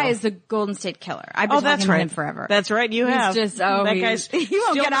serial? guy is the Golden State Killer. I've been that's talking right. to him forever. That's right. You have. He's just, that guy's he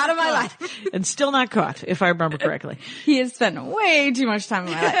won't still get out of my not caught. life. And still not caught, if I remember correctly. He has spent way too much time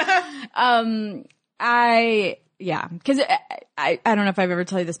in my life. Yeah, because I don't know if I've ever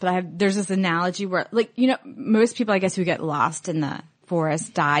told you this, but there's this analogy where, like, you know, most people, I guess, who get lost in the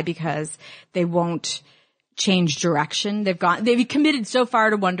forest die because they won't change direction. They've committed so far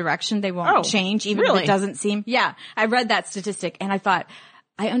to one direction they won't change, even if it doesn't seem. Yeah, I read that statistic and I thought,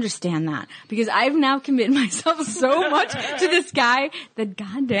 I understand that because I've now committed myself so much to this guy that,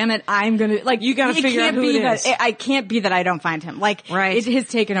 God damn it, I'm gonna you gotta figure out who it is. I can't be that I don't find him. Like, it has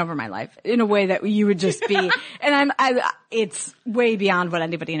taken over my life in a way that you would just be, and it's way beyond what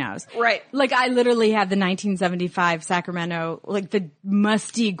anybody knows. Right. Like, I literally have the 1975 Sacramento, like the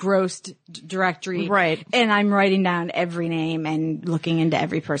musty, gross directory. Right. And I'm writing down every name and looking into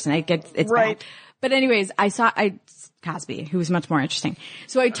every person. It's bad. But anyways, Cosby, who was much more interesting.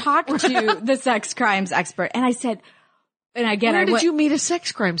 So I talked to the sex crimes expert and I said, and again, where did you meet a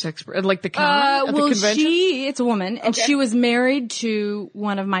sex crimes expert? At like the con? At the convention? It's a woman and she was married to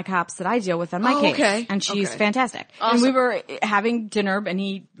one of my cops that I deal with on my case. Okay. And she's fantastic. Awesome. And we were having dinner and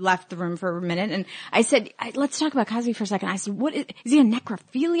he left the room for a minute and I said, let's talk about Cosby for a second. I said, is he a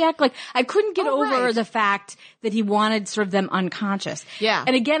necrophiliac? Like, I couldn't get over the fact that he wanted sort of them unconscious. Yeah.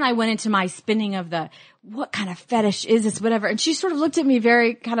 And again, I went into my spinning of what kind of fetish is this, whatever. And she sort of looked at me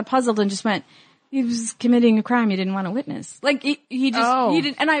very kind of puzzled and just went, he was committing a crime he didn't want to witness. Like, he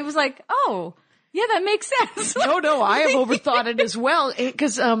didn't, and I was like, oh, yeah, that makes sense. No, I have overthought it as well.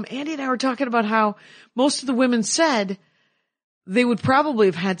 Cause, Andy and I were talking about how most of the women said they would probably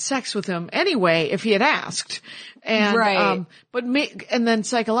have had sex with him anyway if he had asked. And, and then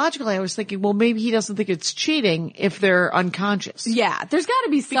psychologically I was thinking, well, maybe he doesn't think it's cheating if they're unconscious. Yeah, there's gotta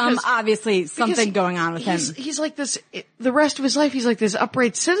be obviously something going on with him. He's like this, the rest of his life, he's like this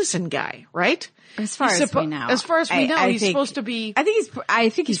upright citizen guy, right? As far as we know. As far as we know, he's supposed to be. I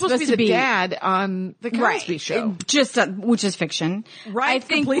think he's supposed to be the dad on the Cosby Show. Which is fiction. Right. I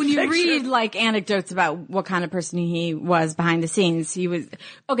think when you read like anecdotes about what kind of person he was behind the scenes, he was,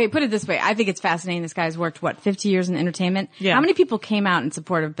 okay, put it this way. I think it's fascinating. This guy's worked, 50 years in entertainment? Yeah. How many people came out in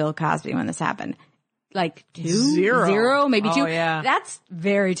support of Bill Cosby when this happened? Like 2? 0, maybe 2. Yeah. That's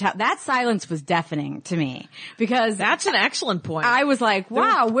very tough. That silence was deafening to me because that's an excellent point. I was like,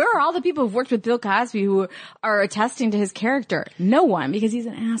 wow, where are all the people who've worked with Bill Cosby who are attesting to his character? No one, because he's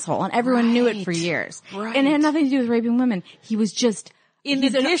an asshole and everyone knew it for years. Right. And it had nothing to do with raping women. He was just,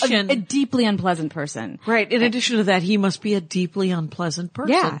 he's a deeply unpleasant person. Right. In addition to that, he must be a deeply unpleasant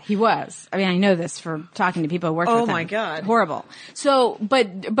person. Yeah, he was. I mean, I know this from talking to people who worked with him. Oh my God. Horrible. So,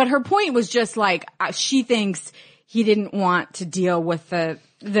 but her point was just like, she thinks he didn't want to deal with the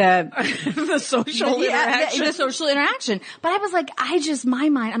social interaction. The social interaction. But I was like, my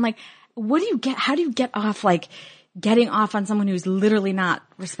mind, I'm like, how do you get off like, getting off on someone who's literally not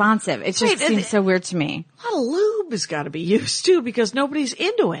responsive? It just seems so weird to me. A lot of lube has got to be used too because nobody's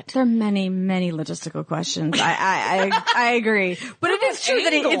into it. There are many, many logistical questions. I agree. But it is true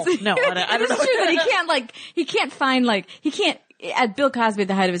that I don't know. It's true that he can't at Bill Cosby at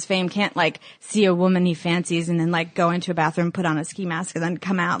the height of his fame can't like see a woman he fancies and then like go into a bathroom, put on a ski mask and then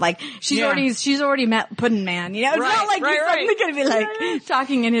come out. Like she's already met Puddin' Man, you know? It's not like he's suddenly going to be like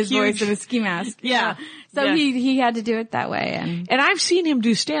talking in his voice in a ski mask. Yeah. So he had to do it that way. And I've seen him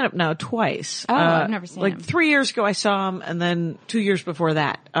do stand up now twice. Oh, I've never seen him. Like 3 years ago I saw him and then 2 years before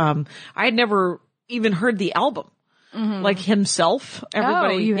that. I had never even heard the album. Mm-hmm. Like himself.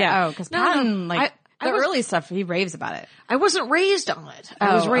 Everybody. Cause Puddin', the early stuff, he raves about it. I wasn't raised on it.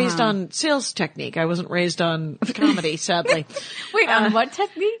 I was raised on sales technique. I wasn't raised on comedy, sadly. Wait, on what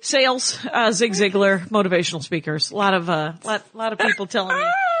technique? Sales, Zig Ziglar, motivational speakers. A lot of people telling me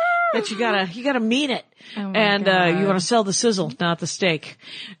that you gotta mean it. Oh and, you wanna sell the sizzle, not the steak.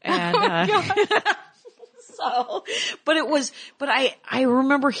 And, but I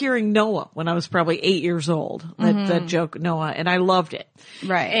remember hearing Noah when I was probably 8 years old. That joke, Noah, and I loved it.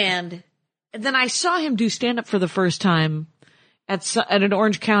 Right. And then I saw him do stand up for the first time at an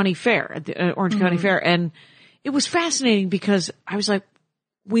Orange County fair, and it was fascinating because I was like,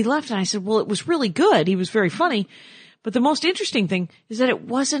 we left and I said, well, it was really good. He was very funny. But the most interesting thing is that it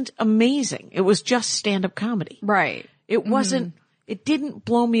wasn't amazing. It was just stand up comedy. Right. It wasn't, it didn't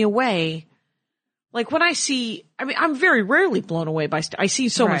blow me away. Like when I'm very rarely blown away by, I see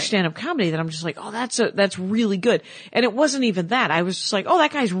so much stand-up comedy that I'm just like, oh, that's really good. And it wasn't even that. I was just like, oh,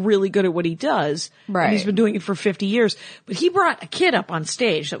 that guy's really good at what he does. Right. And he's been doing it for 50 years. But he brought a kid up on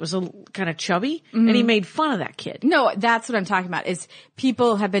stage that was kind of chubby and he made fun of that kid. No, that's what I'm talking about is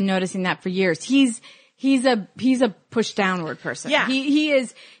people have been noticing that for years. He's a push downward person. Yeah.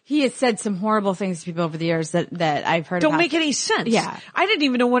 He has said some horrible things to people over the years that I've heard Don't make any sense. Yeah. I didn't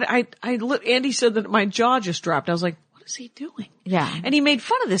even know what Andy said that my jaw just dropped. I was like, what is he doing? Yeah. And he made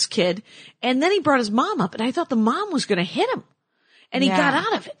fun of this kid, and then he brought his mom up, and I thought the mom was going to hit him. And he got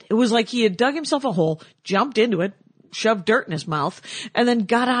out of it. It was like he had dug himself a hole, jumped into it, shoved dirt in his mouth, and then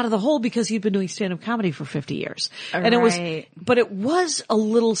got out of the hole because he'd been doing stand-up comedy for 50 years. And but it was a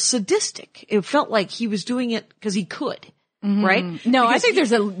little sadistic. It felt like he was doing it because he could. Right? No, Because I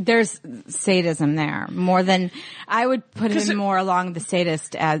think there's sadism there more than I would put him more along the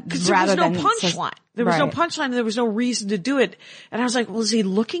sadist as rather than there was no punchline. There was no punchline and there was no reason to do it. And I was like, well, is he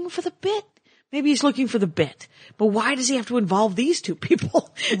looking for the bit? Maybe he's looking for the bit. But why does he have to involve these two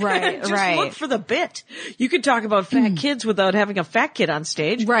people? Right, Just right. look for the bit. You could talk about fat kids without having a fat kid on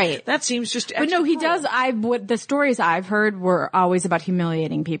stage. Right. That seems just But no, he cruel. does. What the stories I've heard were always about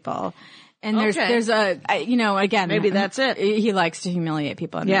humiliating people. And there's again, Maybe that's it. He likes to humiliate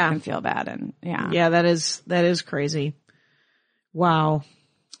people and make them feel bad. And Yeah, that is crazy. Wow.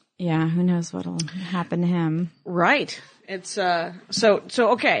 Yeah, who knows what'll happen to him. Right. It's, so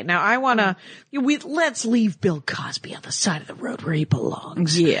okay. Now I wanna, let's leave Bill Cosby on the side of the road where he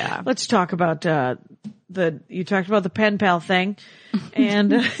belongs. Yeah. Let's talk about, you talked about the pen pal thing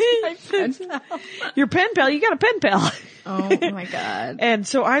and your pen pal, you got a pen pal. Oh my God. And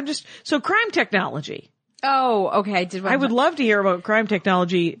so crime technology. Oh, okay. I would love to hear about current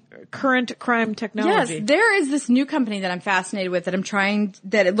crime technology. Yes, there is this new company that I'm fascinated with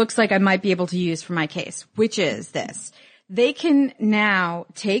that it looks like I might be able to use for my case, which is this. They can now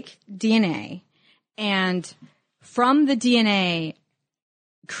take DNA and from the DNA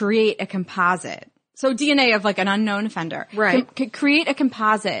create a composite. So DNA of like an unknown offender. Right. Can create a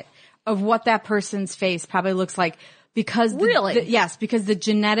composite of what that person's face probably looks like because because the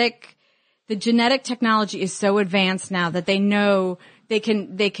genetic technology is so advanced now that they know they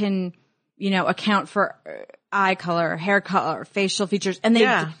can account for eye color, hair color, facial features, and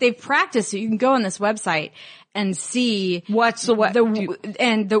they've practiced it. You can go on this website and see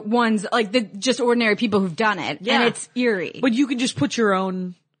the ones like the just ordinary people who've done it, and it's eerie. But you can just put your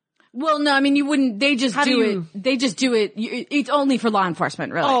own. Well, no, I mean you wouldn't. They just do it. They just do it. It's only for law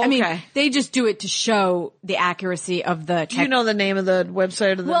enforcement, really. Oh, okay. I mean, they just do it to show the accuracy of the. Do you know the name of the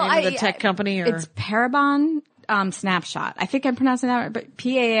website or the name of the tech company? Or? It's Parabon Snapshot. I think I'm pronouncing that right, but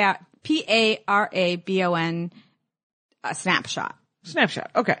Parabon Snapshot. Snapshot.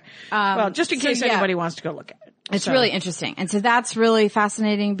 Okay. Well, just in case anybody wants to go look at it. It's really interesting. And so that's really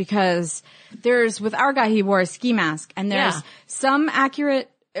fascinating because with our guy, he wore a ski mask and there's some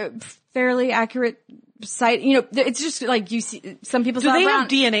fairly accurate site. It's just like you see some people. Do they have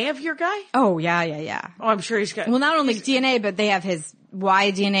DNA of your guy? Oh, yeah. Oh, I'm sure he's got. Well, not only DNA, but they have his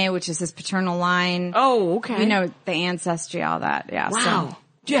Y DNA, which is his paternal line. Oh, okay. The ancestry, all that. Yeah. Wow.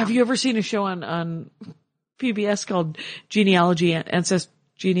 So, have you ever seen a show on PBS called Genealogy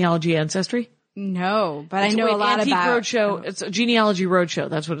Ancestry? No, but I know a lot about Roadshow. It's a Genealogy Roadshow.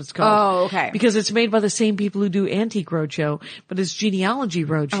 That's what it's called. Oh, okay. Because it's made by the same people who do Antique Roadshow, but it's Genealogy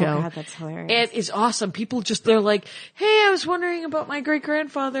Roadshow. Oh God, that's hilarious. It is awesome. People they're like, "Hey, I was wondering about my great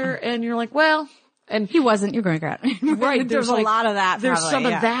grandfather," and you're like, "Well." And he wasn't your great-grandfather. Right. There's a lot of that. There's some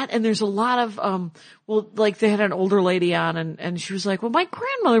of that, and there's a lot of, they had an older lady on, and she was like, well, my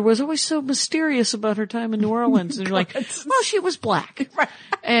grandmother was always so mysterious about her time in New Orleans. And you're like, well, she was black. Right.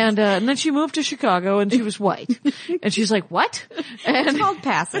 And then she moved to Chicago, and she was white. And she's like, what? And it's called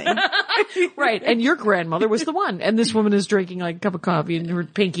passing. Right. And your grandmother was the one. And this woman is drinking like a cup of coffee, and her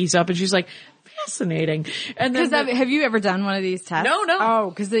pinky's up, and she's like, fascinating. And then have you ever done one of these tests? No. Oh,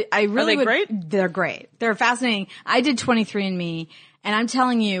 because I really Are they great? They're great. They're fascinating. I did 23andMe, and I'm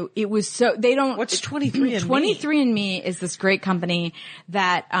telling you, it was so they don't. What's 23andMe? 23andMe is this great company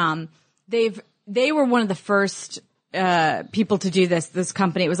that they were one of the first people to do this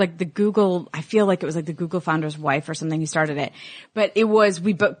company. It was like the Google. I feel like it was like the Google founder's wife or something who started it. But it was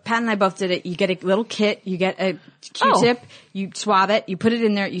Pat and I both did it. You get a little kit. You get a Q-tip. You swab it. You put it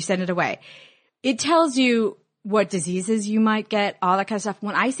in there. You send it away. It tells you what diseases you might get, all that kind of stuff.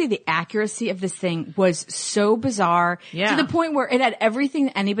 When I say the accuracy of this thing was so bizarre to the point where it had everything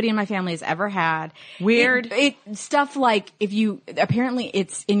that anybody in my family has ever had. Weird. It stuff like apparently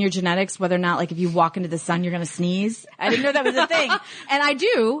it's in your genetics whether or not like if you walk into the sun you're going to sneeze. I didn't know that was a thing. And I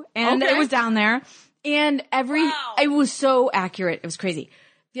do. And it was down there. And it was so accurate. It was crazy.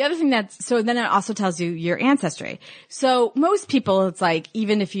 The other thing then it also tells you your ancestry. So most people, it's like,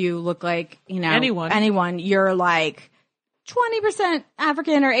 even if you look like, anyone, you're like 20%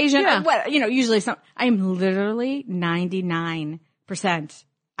 African or Asian, or what, usually I'm literally 99%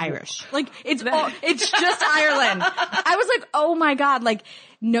 Irish. Like, it's just Ireland. I was like, oh my God, like,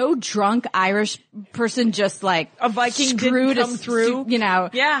 no drunk Irish person just like a Viking screwed didn't come through.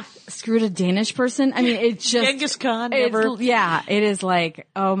 Screwed a Danish person. I mean, it's just Genghis Khan. Never. Yeah, it is like,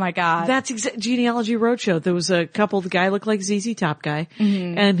 oh my God. That's Genealogy Roadshow. There was a couple. The guy looked like ZZ Top guy,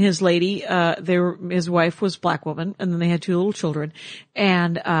 and his lady. His wife was black woman, and then they had 2 little children.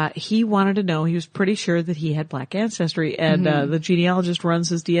 And he wanted to know. He was pretty sure that he had black ancestry, and the genealogist runs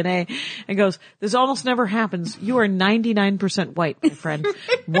his DNA and goes, "This almost never happens. You are 99% white, my friend.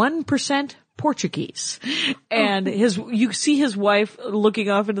 1% Portuguese." And you see his wife looking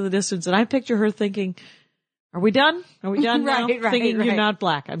off into the distance, and I picture her thinking, "Are we done? Are we done now?" Thinking you're not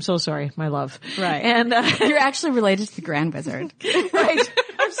black. I'm so sorry, my love. Right. And you're actually related to the Grand Wizard. Right.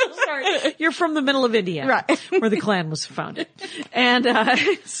 I'm so sorry. You're from the middle of India, right, where the clan was founded. And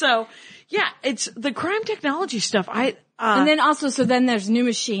so yeah, it's the crime technology stuff. And then also, so then there's new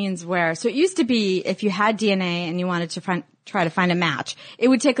machines where, so it used to be if you had DNA and you wanted to try to find a match, it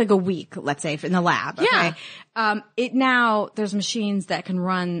would take like a week, let's say, in the lab. Okay? Yeah. There's machines that can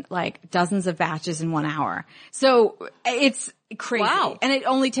run like dozens of batches in 1 hour. So it's crazy. Wow. And it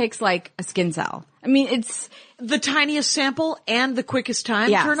only takes like a skin cell. I mean, it's the tiniest sample and the quickest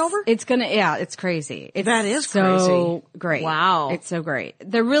time turnover. It's crazy. That is so crazy. Great. Wow. It's so great.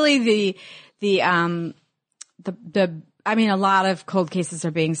 They're really I mean, a lot of cold cases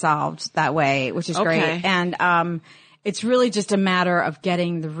are being solved that way, which is great. And, it's really just a matter of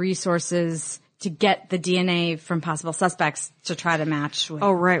getting the resources to get the DNA from possible suspects to try to match with.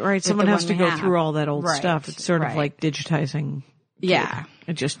 Oh, right. Someone has to go through all that old stuff. It's sort of like digitizing. Yeah.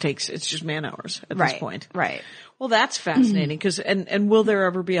 It's just man hours at this point. Right. Well, that's fascinating because, and will there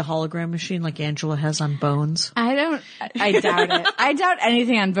ever be a hologram machine like Angela has on Bones? I doubt it. I doubt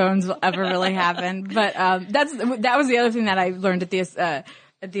anything on Bones will ever really happen. But, that was the other thing that I learned at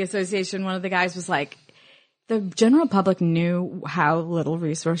the association. One of the guys was like, the general public knew how little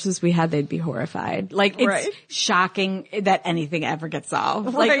resources we had, they'd be horrified. Like, it's shocking that anything ever gets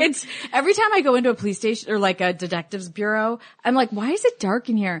solved. Like, it's, every time I go into a police station or like a detective's bureau, I'm like, why is it dark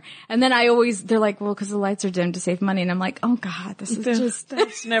in here? And then they're like, well, cause the lights are dim to save money. And I'm like, oh God, this is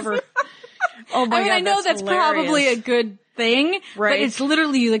that's never, oh my God. I know that's probably a good thing, right? But it's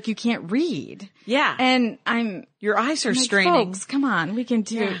literally like you can't read. Yeah. And your eyes are like, straining. Folks, come on, we can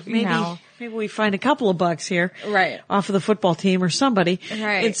do, Maybe we find a couple of bucks here. Right. Off of the football team or somebody.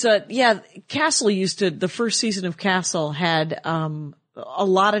 Right. It's, Castle the first season of Castle had, a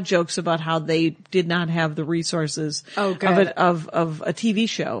lot of jokes about how they did not have the resources of a TV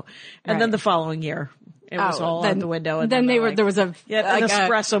show. And then the following year, it was all out the window. And then there was an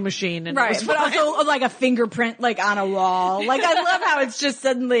espresso machine. And right. But also like a fingerprint like on a wall. Like I love how it's just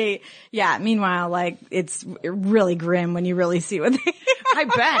suddenly, meanwhile, like it's really grim when you really see what they I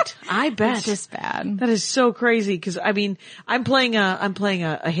bet. It's just bad. That is so crazy because I mean, I'm playing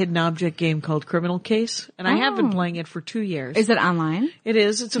a hidden object game called Criminal Case and I have been playing it for 2 years. Is it online? It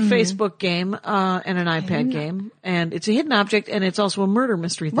is. It's a Facebook game, and an iPad game and it's a hidden object and it's also a murder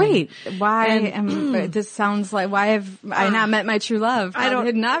mystery thing. Wait, this sounds like, why have I not met my true love?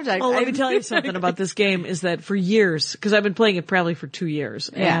 Hidden object. Well, let me tell you something about this game is that for years, cause I've been playing it probably for 2 years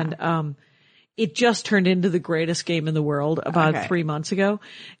and, it just turned into the greatest game in the world about 3 months ago.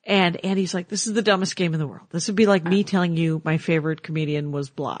 And Andy's like, this is the dumbest game in the world. This would be like me telling you my favorite comedian was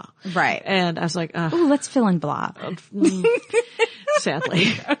blah. Right. And I was like, ooh, let's fill in blah.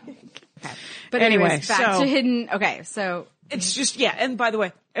 Sadly. Okay. But anyway, back to hidden. Okay. So it's just, and by the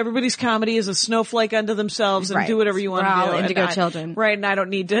way, everybody's comedy is a snowflake unto themselves and do whatever you want to do. We're all indigo children. Right. And I don't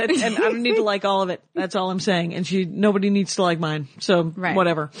need to, and I don't need to like all of it. That's all I'm saying. And nobody needs to like mine. So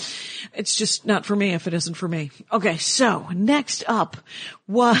whatever. It's just not for me if it isn't for me. Okay. So next up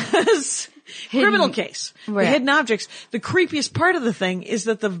was Criminal Case. The hidden objects. The creepiest part of the thing is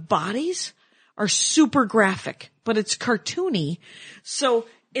that the bodies are super graphic, but it's cartoony. So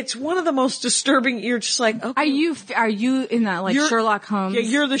it's one of the most disturbing. You're just like, okay. Are you in that like Sherlock Holmes? Yeah,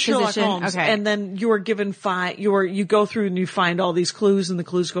 you're the Sherlock position? Holmes. Okay. And then you are given you go through and you find all these clues and the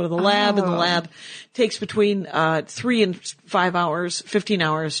clues go to the lab and the lab takes between 3 and 5 hours, 15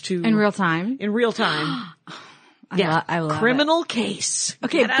 hours to. In real time? In real time. I love Criminal Case.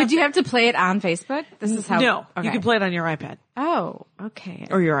 Okay, but do you have to play it on Facebook? This is how. No, you can play it on your iPad. Oh, okay.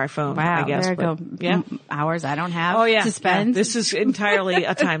 Or your iPhone, wow, I guess. There I go. Yeah. Hours I don't have to spend. Yeah. This is entirely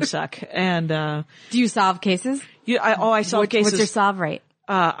a time suck. And, do you solve cases? I solve cases. What's your solve rate?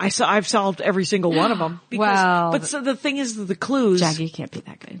 I've solved every single one of them. But so the thing is that the clues. Jackie, you can't be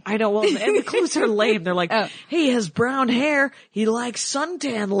that good. I know. Well, and the clues are lame. They're like, hey, he has brown hair. He likes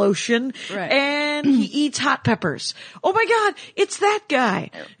suntan lotion. Right. And he eats hot peppers. Oh my God, it's that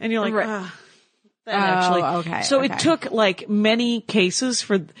guy. And you're like, Actually. Okay. So okay. it took like many cases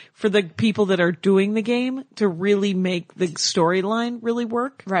for the people that are doing the game to really make the storyline really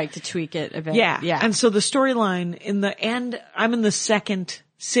work. Right, to tweak it a bit. Yeah. Yeah. And so the storyline in the end, I'm in the second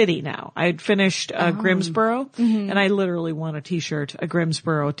city now. I had finished Grimsboro, and I literally want a t-shirt, a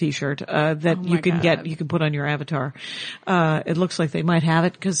Grimsboro t-shirt, that you can get, you can put on your avatar. It looks like they might have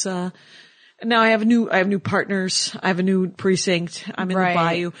it because, now I have new partners. I have a new precinct. I'm in the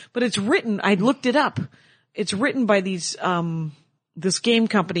Bayou, but it's written, I looked it up. It's written by these, this game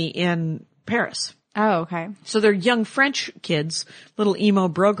company in Paris. Oh, okay. So they're young French kids, little emo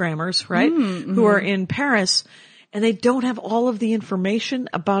programmers, right? Who are in Paris, and they don't have all of the information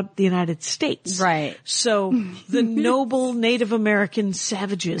about the United States. Right. So the noble Native American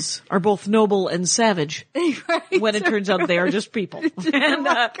savages are both noble and savage when it turns out they are just people. And,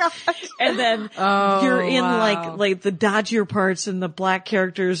 and then you're in like the dodgier parts, and the black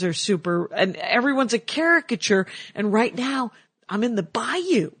characters are super, and everyone's a caricature. And right now I'm in the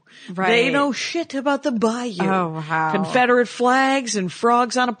Bayou. Right. They know shit about the Bayou. Oh, wow. Confederate flags and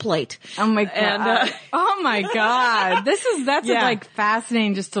frogs on a plate. Oh my God. And, oh my God. That's like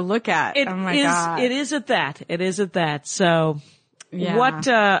fascinating just to look at. Oh my God. It is at that. It is at that. So Yeah.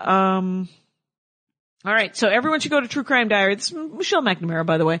 all right. So everyone should go to True Crime Diary. This is Michelle McNamara,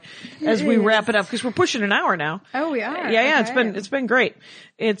 by the way, as we wrap it up, because we're pushing an hour now. Oh, we are. Yeah. Okay. It's been great.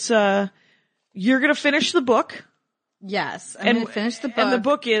 It's, you're going to finish the book. Yes. I'm going to finish the book. And the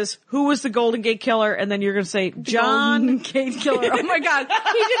book is, who was the Golden Gate Killer? And then you're going to say, John Golden Gate Killer. Oh my God.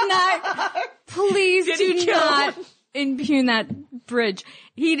 He did not. Please do not impugn that bridge.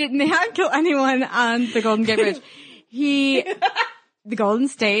 He did not kill anyone on the Golden Gate Bridge. The Golden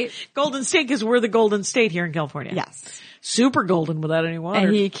State. Golden State, because we're the Golden State here in California. Yes. Super golden without any water.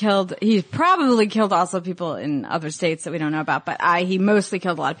 And he probably killed also people in other states that we don't know about, but he mostly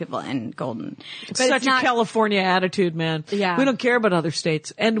killed a lot of people in Golden. But Such a California attitude, man. Yeah. We don't care about other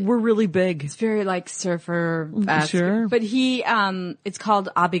states, and we're really big. It's very like surfer. Sure. But it's called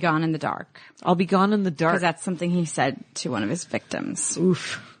I'll Be Gone in the Dark. I'll be gone in the dark. Because that's something he said to one of his victims.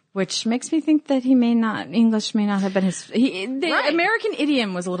 Oof. Which makes me think that English may not have been his, American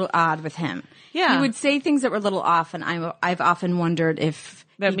idiom was a little odd with him. Yeah. He would say things that were a little off, and I've often wondered if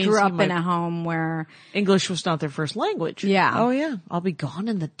That he means grew he up might- in a home where English was not their first language. Yeah. Oh yeah. I'll be gone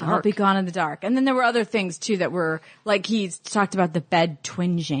in the dark. I'll be gone in the dark. And then there were other things too that were like he's talked about the bed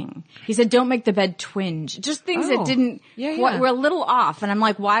twinging. He said, "Don't make the bed twinge." Just things that didn't were a little off. And I'm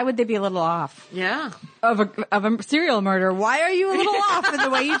like, why would they be a little off? Yeah. Of a serial murder. Why are you a little off in the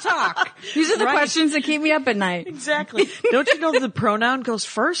way you talk? These are the questions that keep me up at night. Exactly. Don't you know the pronoun goes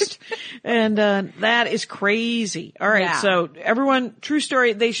first? And that is crazy. All right. Yeah. So everyone, true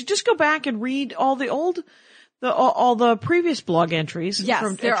story. They should just go back and read all the all the previous blog entries. Yes,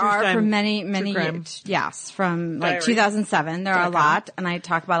 from, there True are Crime- from many True Crime. years. Yes, from like Diary. 2007. There are a lot, and I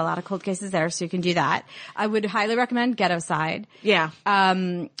talk about a lot of cold cases there, so you can do that. I would highly recommend Ghetto Side. Yeah.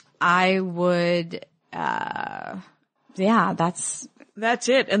 I would, that's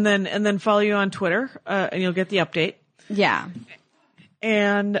it. And then follow you on Twitter, and you'll get the update. yeah.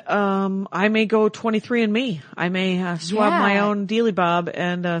 And I may go 23andMe. I may swab my own Dealy Bob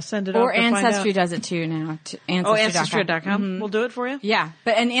and send it out. Or to find Ancestry out. does it too now. Ancestry.com. We'll do it for you. Yeah,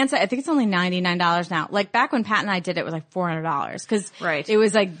 but I think it's only $99 now. Like back when Pat and I did it was like $400 because it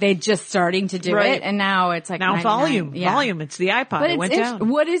was like they just starting to do it, and now it's like now $99. volume. Yeah. Volume. It's the iPod. But it went down.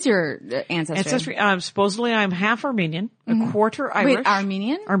 What is your ancestry? Supposedly I'm half Armenian, a quarter Irish. Wait,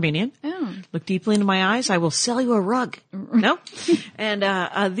 Armenian? Armenian. Oh. Look deeply into my eyes. I will sell you a rug. No. And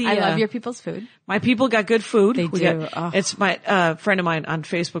I love your people's food. My people got good food. They do. It's my friend of mine on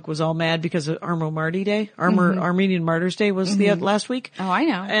Facebook was all mad because of Armo Marty Day. Armenian Martyrs Day was the last week. Oh, I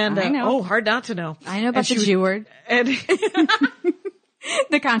know. And I know. oh, hard not to know. I know about the G word. And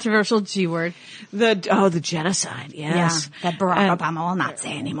The controversial G word. the genocide. Yes. Yeah, that Barack Obama will not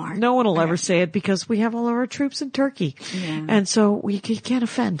say anymore. No one will ever say it because we have all of our troops in Turkey. Yeah. And so we can't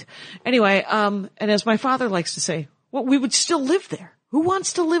offend. Anyway, and as my father likes to say, well, we would still live there. Who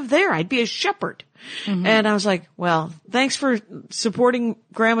wants to live there? I'd be a shepherd. And I was like, well, thanks for supporting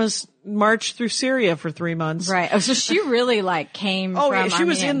Grandma's march through Syria for 3 months. Right. Oh, so she really like came Oh, from yeah, she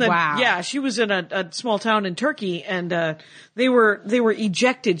was in Armenia. she was in a small town in Turkey, and they were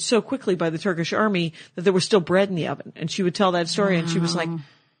ejected so quickly by the Turkish army that there was still bread in the oven. And she would tell that story, and she was like,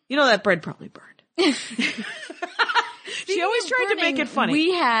 you know, that bread probably burned. She always tried to make it funny.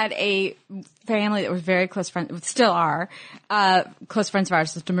 We had a family that was very close friends, still are, close friends of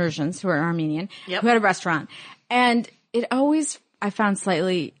ours, the Demersians, who are Armenian, who had a restaurant. And it always, I found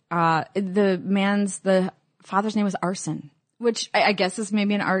slightly, the father's name was Arson. which I guess is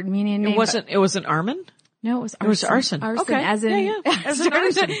maybe an Armenian name. It wasn't Armin? No, it was arson. It was arson. Okay. As in, as in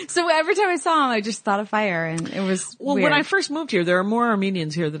arson. So every time I saw him, I just thought of fire, and it was weird. When I first moved here, there are more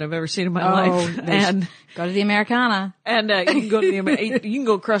Armenians here than I've ever seen in my life. And go to the Americana. And you can go to you can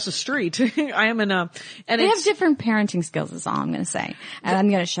go across the street. I am in and they have different parenting skills, is all I'm going to say. And I'm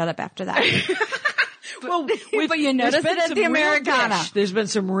going to shut up after that. Well, but you notice it at the Americana. There's been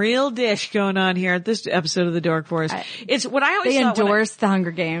some real dish going on here at this episode of the Dork Forest. It's what I always they endorse the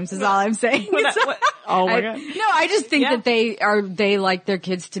Hunger Games is all I'm saying. Oh my God. No, I just think that they like their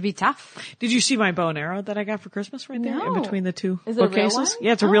kids to be tough. Did you see my bow and arrow that I got for Christmas right there in between the two bookcases? Is it a real one?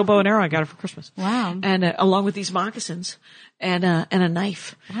 Yeah, it's a real bow and arrow. I got it for Christmas. Wow. And along with these moccasins and a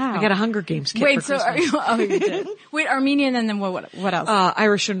knife. Wow. I got a Hunger Games kit for Christmas. You did. Wait, Armenian and then what else?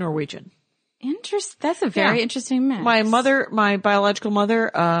 Irish and Norwegian. That's a very interesting mix. My biological mother,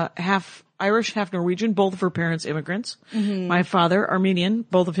 half Irish, half Norwegian, both of her parents immigrants. Mm-hmm. My father, Armenian,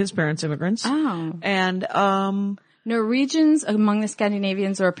 both of his parents immigrants. Oh. And, Norwegians among the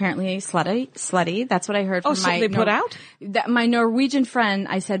Scandinavians are apparently slutty. That's what I heard from they put out? My Norwegian friend,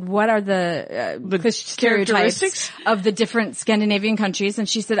 I said, what are the stereotypes of the different Scandinavian countries? And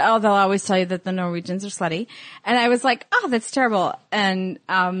she said, they'll always tell you that the Norwegians are slutty. And I was like, that's terrible. And,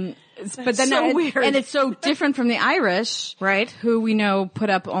 but then so weird. And it's so different from the Irish, right? Who we know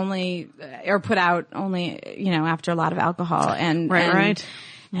put out only, after a lot of alcohol right.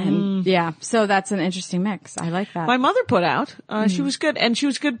 And so that's an interesting mix. I like that. My mother put out, she was good, and she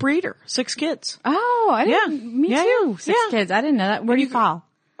was a good breeder. 6 kids. Oh, I didn't, me too. 6 kids. I didn't know that. Where do you call?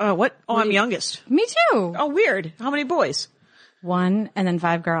 What? Oh, I'm youngest. Me too. Oh, weird. How many boys? 1 and then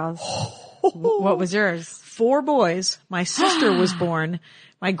 5 girls. What was yours? 4 boys. My sister was born.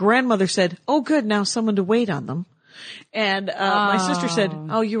 My grandmother said, "Oh, good, now someone to wait on them." And my sister said,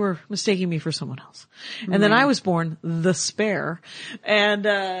 "Oh, you were mistaking me for someone else." And then I was born the spare. And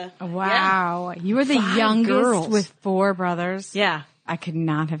wow, you were the 5 youngest girls. with 4 brothers. Yeah, I could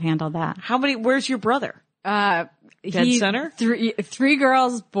not have handled that. How many? Where's your brother? Dead center? 3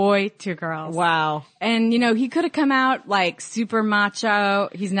 girls, boy, 2 girls. Wow. And, he could have come out like super macho.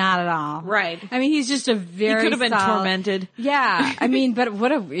 He's not at all. Right. I mean, he's just a very He could have been tormented. Yeah. I mean, but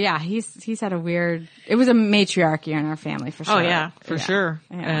he's had a weird, it was a matriarchy in our family for sure. Oh yeah, for sure.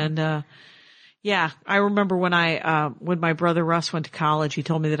 Yeah. And, I remember when when my brother Russ went to college, he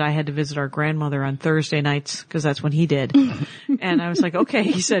told me that I had to visit our grandmother on Thursday nights, cause that's when he did. And I was like, okay.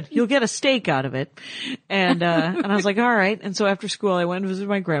 He said, you'll get a steak out of it. And I was like, all right. And so after school, I went and visited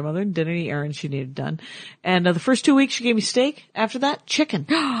my grandmother and did any errands she needed done. And the first 2 weeks she gave me steak. After that, chicken.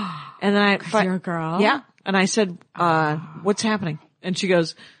 And then you're a girl. Yeah. And I said, what's happening? And she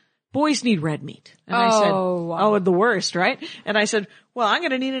goes, boys need red meat. And I said, wow. the worst, right? And I said, well, I'm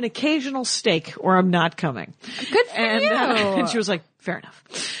going to need an occasional steak or I'm not coming. Good for you. And she was like, fair enough.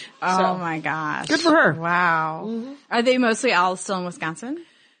 Oh my gosh. Good for her. Wow. Mm-hmm. Are they mostly all still in Wisconsin?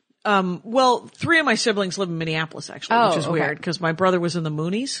 Well, 3 of my siblings live in Minneapolis actually, which is weird because my brother was in the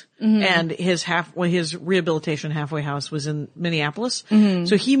Moonies and his rehabilitation halfway house was in Minneapolis. Mm-hmm.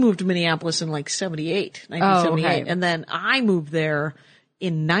 So he moved to Minneapolis in like 1978. Okay. And then I moved there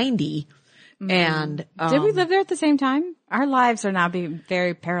in 90. And did we live there at the same time? Our lives are now being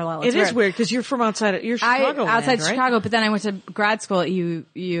very parallel. It is weird because you're from outside Chicago. Outside right? Chicago, but then I went to grad school at U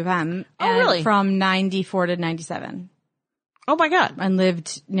of M. Oh, really? From 94 to 97. Oh my God. And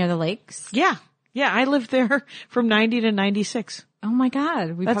lived near the lakes. Yeah. Yeah. I lived there from 90 to 96. Oh my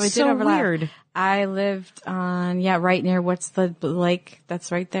God. We That's probably did so overlap. weird. I lived on, right near what's the lake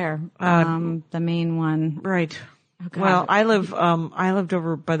that's right there? The main one. Right. Oh, God. Well, I lived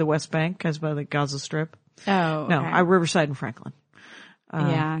over by the West Bank, by the Gaza Strip. Oh, okay. No, Riverside and Franklin.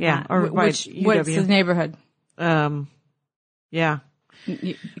 Yeah. Or by what's UW. the neighborhood? Yeah.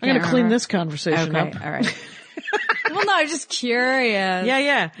 I'm going to clean this conversation up. Okay. All right. Well, no, I'm just curious.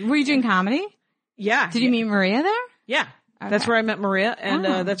 Yeah. Were you doing comedy? Yeah. Did you meet Maria there? Yeah. Okay. That's where I met Maria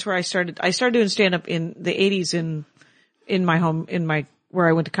and, that's where I started doing stand up in the 80s in my home, where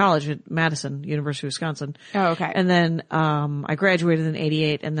I went to college at Madison, University of Wisconsin. Oh, okay. And then, I graduated in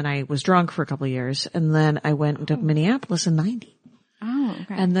 88 and then I was drunk for a couple of years and then I went to Minneapolis in 90. Oh,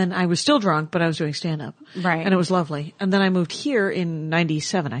 okay. And then I was still drunk, but I was doing stand up. Right. And it was lovely. And then I moved here in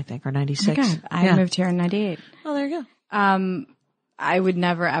 97, I think, or 96. Oh my God. I moved here in 98. Oh, there you go. I would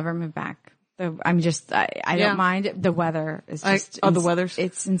never ever move back. I don't mind. The weather is just, the weather's?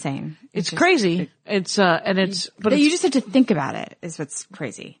 It's insane. It's crazy. You just have to think about it is what's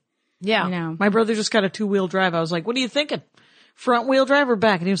crazy. Yeah. My brother just got a 2-wheel drive. I was like, what are you thinking? Front wheel drive or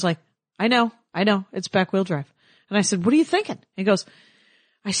back? And he was like, I know. It's back wheel drive. And I said, what are you thinking? He goes,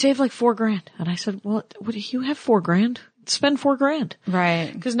 I saved like $4,000. And I said, well, what do you have $4,000? spend $4,000.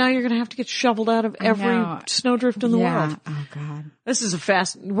 Right. Because now you're going to have to get shoveled out of every snowdrift in the world. Oh, God. This is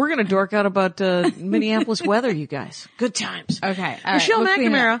we're going to dork out about Minneapolis weather, you guys. Good times. Okay. All Michelle right.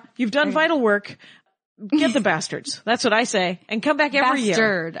 McNamara, you've done vital work. Get the bastards. That's what I say. And come back every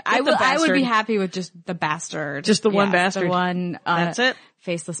year. Bastard. I would be happy with just the bastard. Just the one bastard. The one, that's it.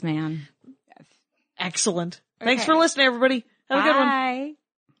 Faceless man. Excellent. Thanks for listening, everybody. Have a good one. Bye.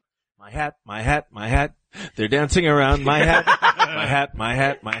 My hat, my hat, my hat. They're dancing around my hat. My hat, my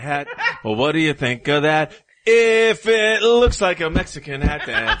hat, my hat. Well, what do you think of that? If it looks like a Mexican hat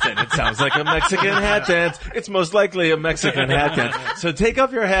dance and it sounds like a Mexican hat dance, it's most likely a Mexican hat dance. So take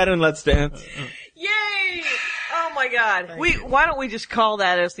off your hat and let's dance. Yay! Oh my God. Why don't we just call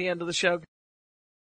that as the end of the show?